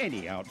leave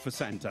any out for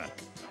Santa.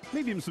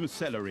 Leave him some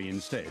celery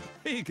instead.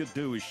 He could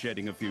do with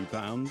shedding a few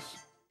pounds.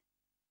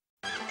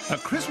 A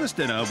Christmas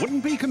dinner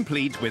wouldn't be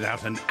complete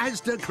without an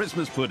Asda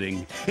Christmas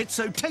pudding. It's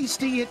so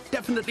tasty, it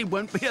definitely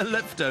won't be a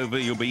leftover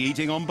you'll be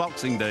eating on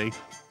Boxing Day.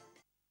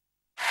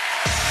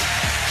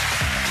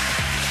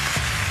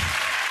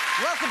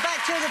 Welcome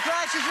back to The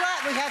Price is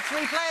Right. We have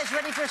 3 players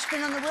ready for a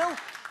spin on the wheel.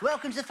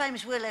 Welcome to the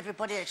famous wheel,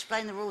 everybody. I'll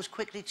explain the rules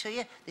quickly to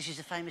you. This is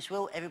the famous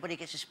wheel. Everybody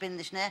gets to spin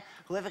this now.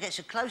 Whoever gets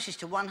the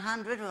closest to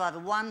 100 with either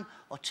 1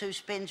 or 2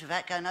 spins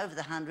without going over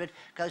the 100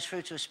 goes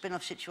through to a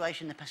spin-off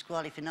situation, the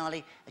Pasquale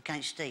finale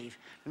against Steve.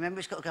 Remember,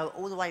 it's got to go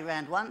all the way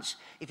round once.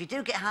 If you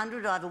do get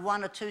 100, either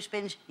 1 or 2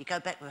 spins, you go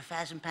back with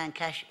 £1,000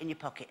 cash in your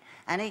pocket.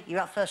 Annie,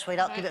 you're up first,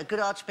 sweetheart. Give it a good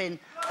hard spin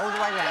all the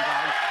way round,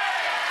 darling.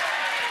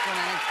 Come on,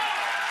 Annie.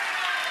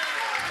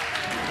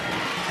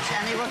 That's it,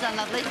 Annie. Well done,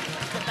 lovely.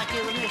 Step back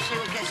here with me and see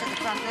what gets at the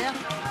front there.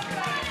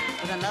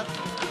 Well done, love.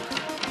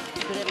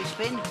 Good heavy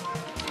spin.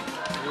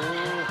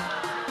 Ooh.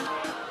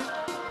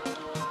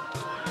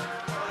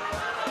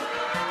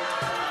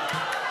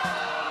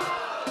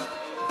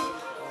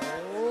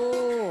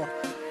 Oh,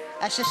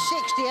 that's a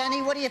 60,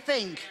 Annie. What do you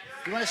think?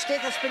 You want to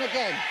stick or spin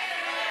again?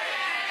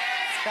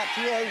 It's up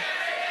to you.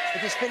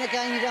 If you spin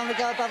again, you don't want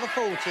to go above a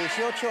 40. It's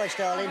your choice,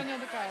 darling. Have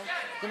another go.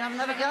 You want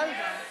another go?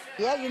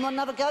 Yeah, you want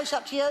another go? It's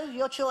up to you.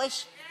 Your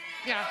choice.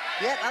 Yeah.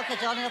 Yep, OK,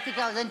 darling, off you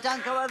go. Then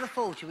don't go over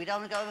 40. We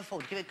don't want to go over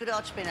 40. Give it a good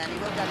hard spin, Annie.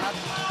 Well done, love.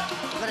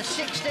 You've got a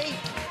 60.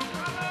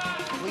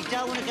 We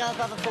don't want to go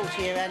above a 40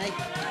 here, Annie.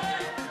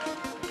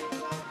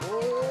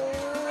 Oh,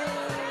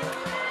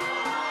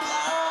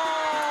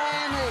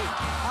 Annie.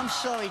 I'm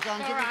sorry,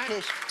 darling. Give me a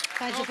kiss.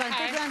 Thanks for playing.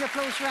 Big round of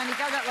applause for Annie.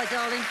 Go that way,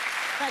 darling.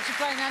 Thanks for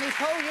playing, Annie.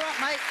 Paul, you're up,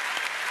 mate.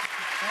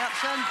 You're up,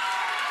 son.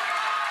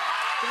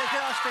 Give it a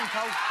good hard spin,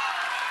 Paul.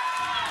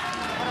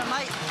 Well done,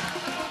 mate.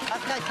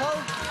 OK, Paul.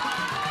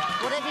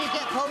 Whatever you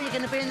get, Paul, you're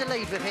going to be in the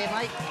lead with here,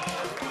 mate.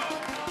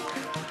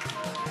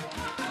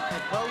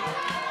 Okay, Paul.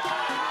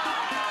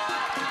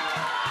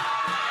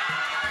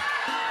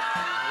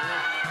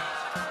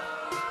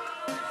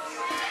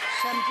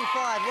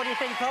 $75. What do you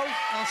think, Paul?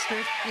 I'll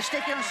stick. You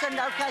stick it on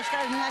Sunday? OK,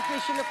 stay with me. We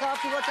should look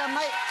after you. Well done,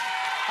 mate.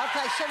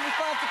 OK, 75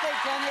 to beat,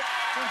 Janet.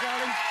 Come on,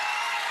 darling.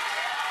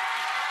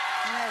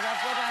 There, love.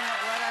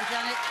 Well done,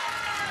 Janet.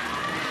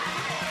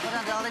 Well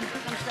done, darling.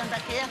 Come stand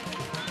back here.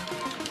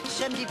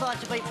 75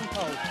 to beat from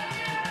Paul.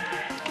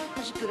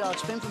 That's a good hard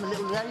spin from a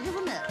little lady,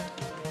 wasn't it?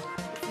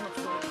 No.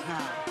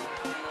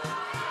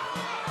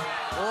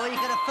 Oh, you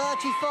got a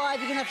 35.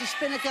 You're going to have to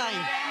spin again.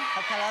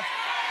 OK, love.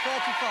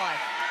 35.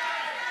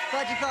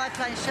 35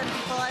 playing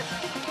 75.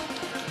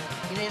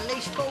 You need at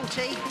least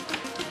 40.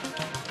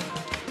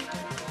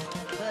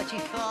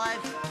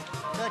 35.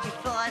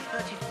 35.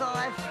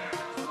 35.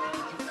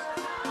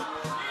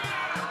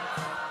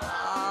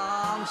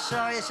 Oh, I'm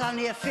sorry, it's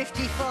only a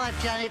 55,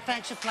 Janet.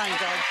 Thanks for playing,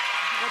 dog.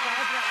 Well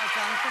done, open up my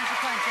tongue. Thanks for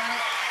playing,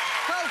 Janet.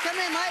 Paul, come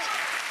in, mate.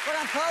 Well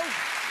done, Paul.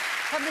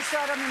 Come this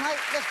side on me, mate.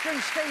 Let's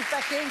bring Steve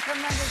back in. Come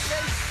round with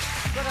Steve.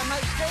 Well done,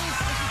 mate. Steve,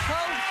 this is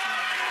Paul.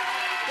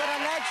 Well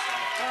done, lads.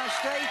 Well done,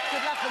 Steve.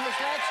 Good luck on this,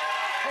 lads.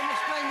 Let me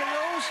explain the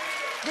rules.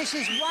 This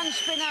is 1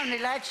 spin only,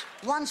 lads.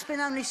 1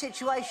 spin only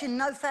situation.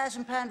 No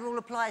 £1,000 rule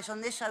applies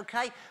on this,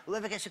 OK?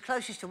 Whoever gets the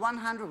closest to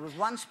 100 with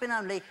 1 spin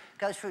only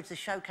goes through to the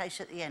showcase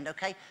at the end,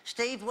 OK?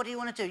 Steve, what do you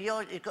want to do?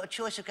 You've got a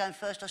choice of going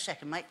first or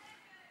second, mate.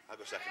 I'll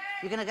go second.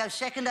 You're going to go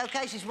second,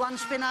 OK? This is 1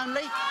 spin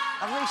only.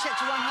 I'll reset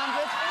to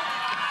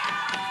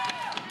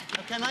 100.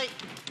 OK, mate.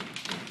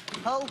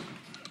 Paul,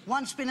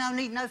 1 spin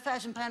only, no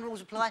 £1,000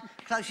 rules apply.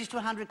 Closest to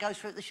 100 goes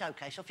through at the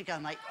showcase. Off you go,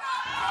 mate.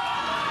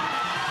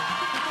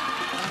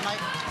 Come on,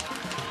 mate.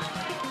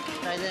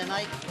 Stay there,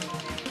 mate.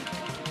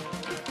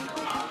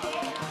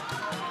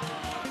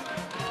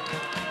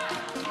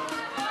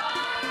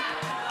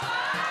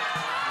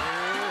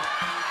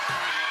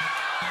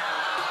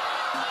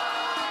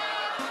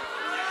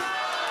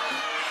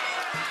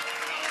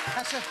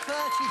 That's a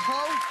 30,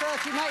 Paul.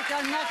 30, mate.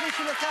 Don't nag me,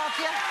 she'll look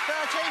after you.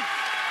 30.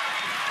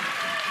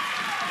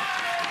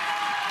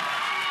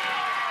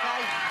 OK,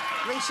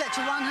 reset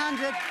to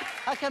 100.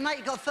 OK, mate,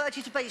 you've got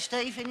 30 to beat,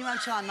 Steve, in your own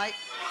time, mate.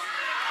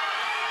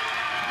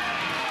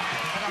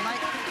 Well done,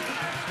 mate.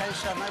 Stay this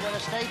side, mate. Well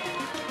done, Steve.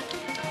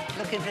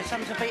 Looking for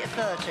something to beat a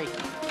 30.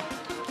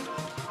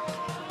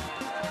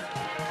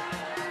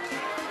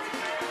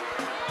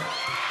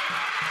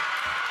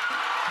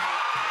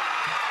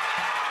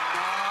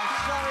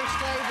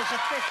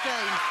 That's a 15.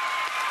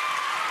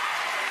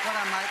 Well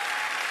done, mate.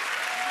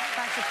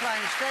 Thanks for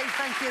playing, Steve.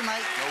 Thank you,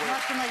 mate.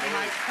 Nice to meet you,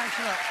 mate. Thanks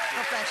a lot.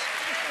 God bless.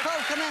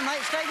 Cole, come here,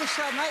 mate. Stay this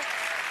side, mate.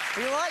 Are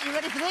you all right? You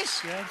ready for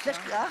this? Yeah.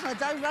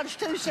 Don't rush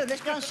too soon.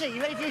 Let's go and see. You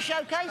ready for your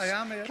showcase? I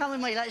am, yeah. Come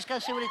with me. Let's go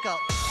see what he's got.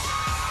 Come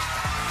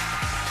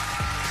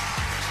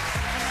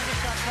on this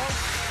side, Paul.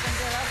 Come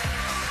there, love.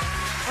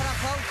 Well done,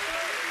 Paul.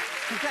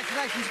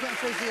 Congratulations for getting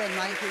through to the end,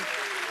 mate.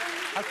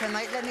 OK,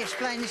 mate, let me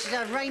explain. This is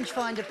our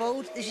rangefinder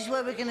board. This is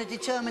where we're going to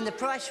determine the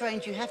price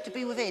range you have to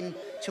be within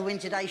to win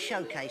today's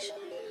showcase.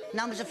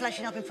 Numbers are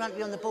flashing up in front of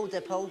you on the board there,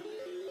 Paul.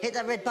 Hit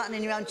that red button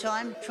in your own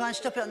time. Try and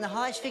stop it on the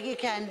highest figure you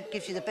can.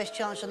 Gives you the best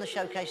chance on the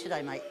showcase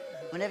today, mate.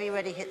 Whenever you're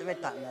ready, hit the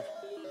red button, love.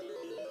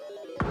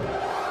 4,000!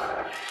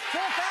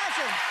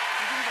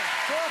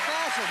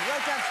 4,000.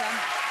 Well done, son.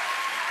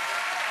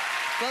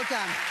 Well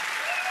done.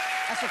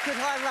 That's a good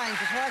high range,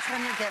 the highest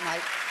one you can get,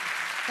 mate.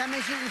 That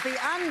means you can be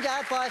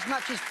under by as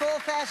much as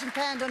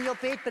 £4,000 on your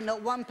bid, but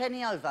not 1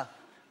 penny over.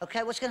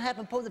 OK, what's going to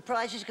happen, Paul? The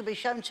prizes can be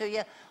shown to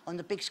you on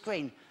the big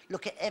screen.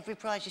 Look at every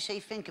prize you see,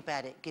 think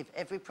about it. Give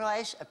every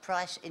prize a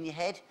price in your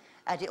head,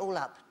 add it all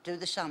up, do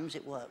the sums,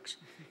 it works.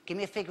 Give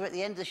me a figure at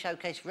the end of the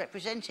showcase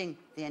representing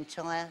the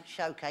entire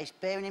showcase,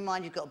 bearing in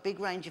mind you've got a big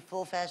range of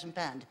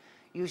 £4,000.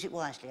 Use it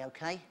wisely,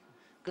 OK?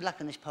 Good luck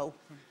on this, Paul.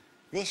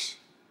 This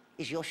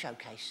is your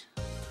showcase.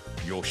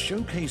 Your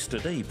showcase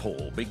today,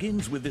 Paul,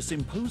 begins with this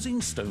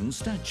imposing stone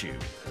statue.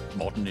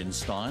 Modern in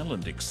style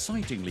and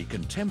excitingly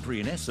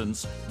contemporary in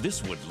essence,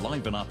 this would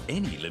liven up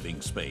any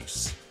living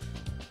space.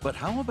 But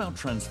how about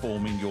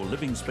transforming your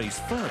living space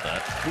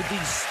further with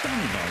these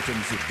stunning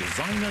items of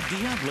designer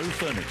Diablo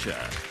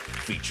furniture?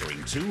 Featuring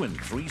 2- and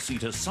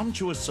 3-seater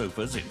sumptuous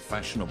sofas in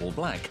fashionable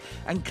black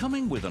and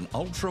coming with an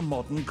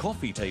ultra-modern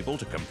coffee table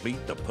to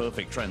complete the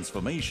perfect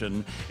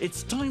transformation,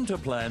 it's time to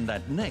plan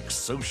that next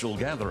social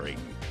gathering.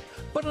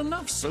 But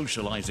enough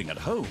socializing at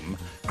home.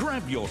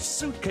 Grab your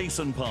suitcase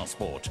and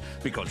passport,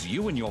 because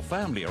you and your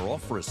family are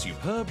off for a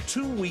superb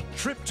 2-week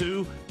trip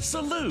to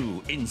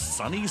Salou in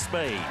sunny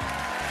Spain.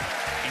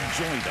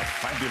 Enjoy the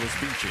fabulous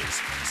beaches,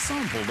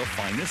 sample the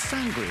finest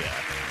sangria,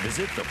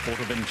 visit the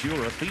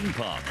Portaventura theme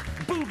park,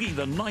 boogie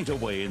the night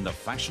away in the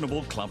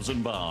fashionable clubs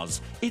and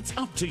bars. It's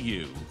up to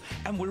you.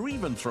 And we're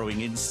even throwing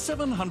in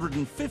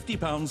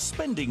 £750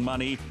 spending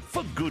money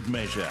for good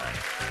measure.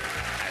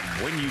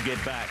 And when you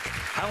get back,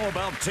 how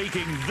about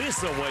taking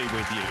this away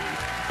with you?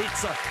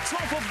 It's a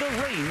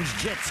top-of-the-range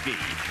jet ski,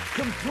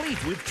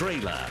 complete with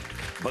trailer.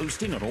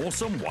 Boasting an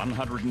awesome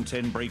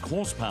 110 brake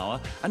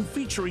horsepower and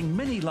featuring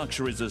many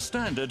luxuries as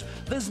standard,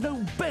 there's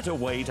no better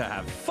way to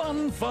have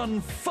fun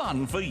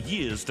for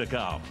years to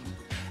come.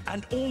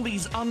 And all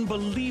these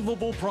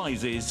unbelievable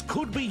prizes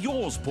could be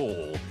yours,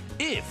 Paul,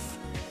 if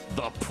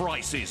the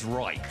price is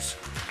right.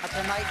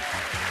 OK, mate.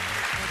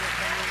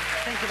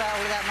 Think about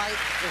all of that, mate.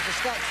 There's the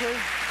statue,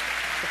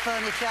 the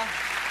furniture,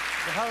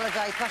 the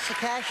holiday plus the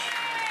cash,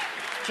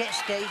 jet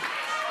ski.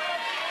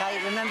 OK,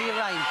 remember your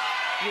range.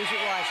 Use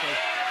it wisely.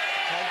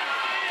 OK?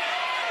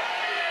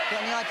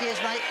 Got any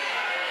ideas, mate?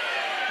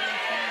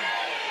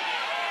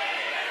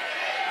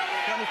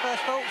 Got any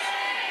first thoughts?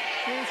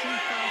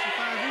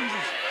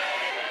 14,500.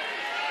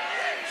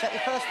 Is that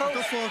your first thoughts?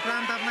 I've got £4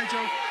 grand, haven't I,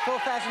 Joe?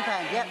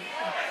 £4,000, yep.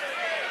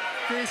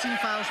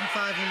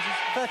 13,500.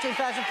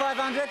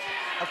 13,500.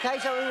 OK,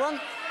 is that what we want?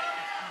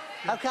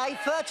 OK,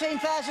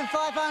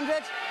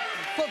 13,500.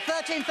 Put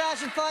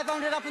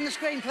 13,500 up on the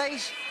screen,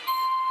 please.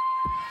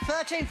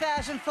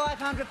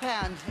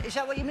 £13,500. Is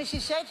that what your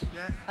missus said?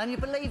 Yeah. And you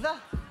believe her?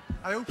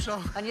 I hope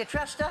so. And you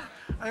trust her?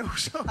 I hope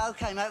so.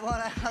 OK, mate, well,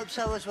 I hope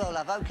so as well,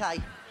 love.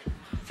 OK.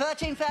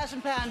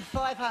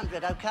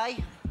 £13,500,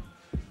 OK?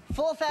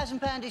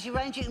 £4,000 is your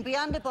range. You can be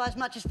under by as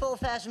much as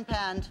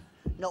 £4,000,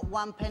 not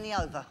 1 penny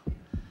over.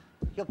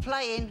 You're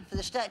playing for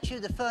the statue,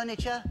 the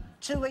furniture,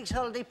 2 weeks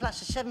holiday plus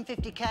the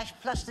 £750 cash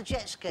plus the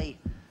jet ski.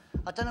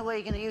 I don't know where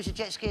you're going to use a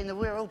jet ski in the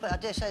Wirral, but I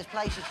dare say there's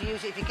places to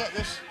use it if you get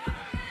this.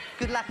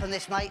 Good luck on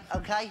this, mate,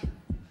 OK?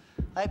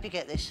 I hope you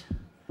get this.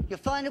 Your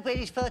final bid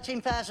is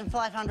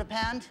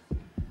 £13,500.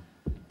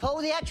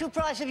 Paul, the actual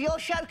price of your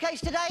showcase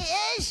today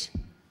is...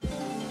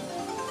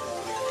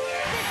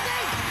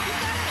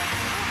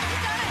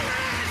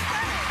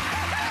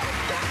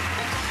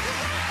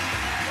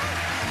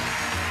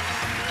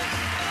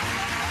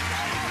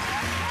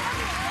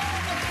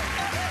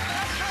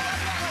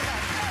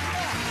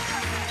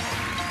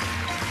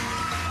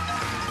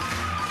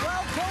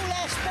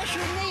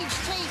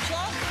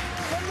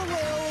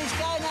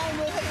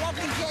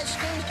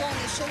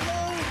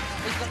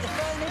 He's got the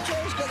furniture,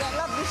 he's got that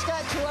lovely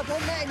statue. I brought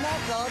that in my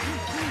garden.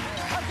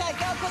 OK,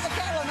 go and put the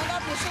kettle on. I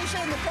love you. See you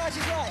soon. The price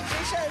is right. See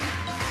you soon.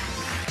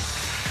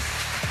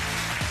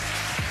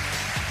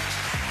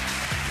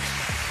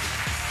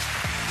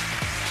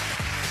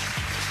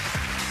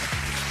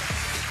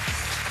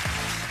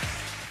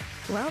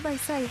 Well, they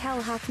say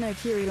hell hath no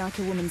fury like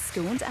a woman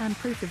scorned, and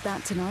proof of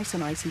that tonight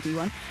on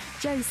ITV1.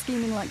 Joe's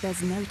scheming like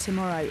there's no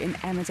tomorrow in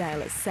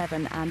Emmerdale at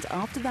 7, and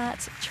after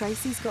that,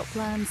 Tracy's got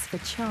plans for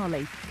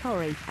Charlie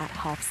Corrie at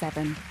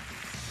 7:30.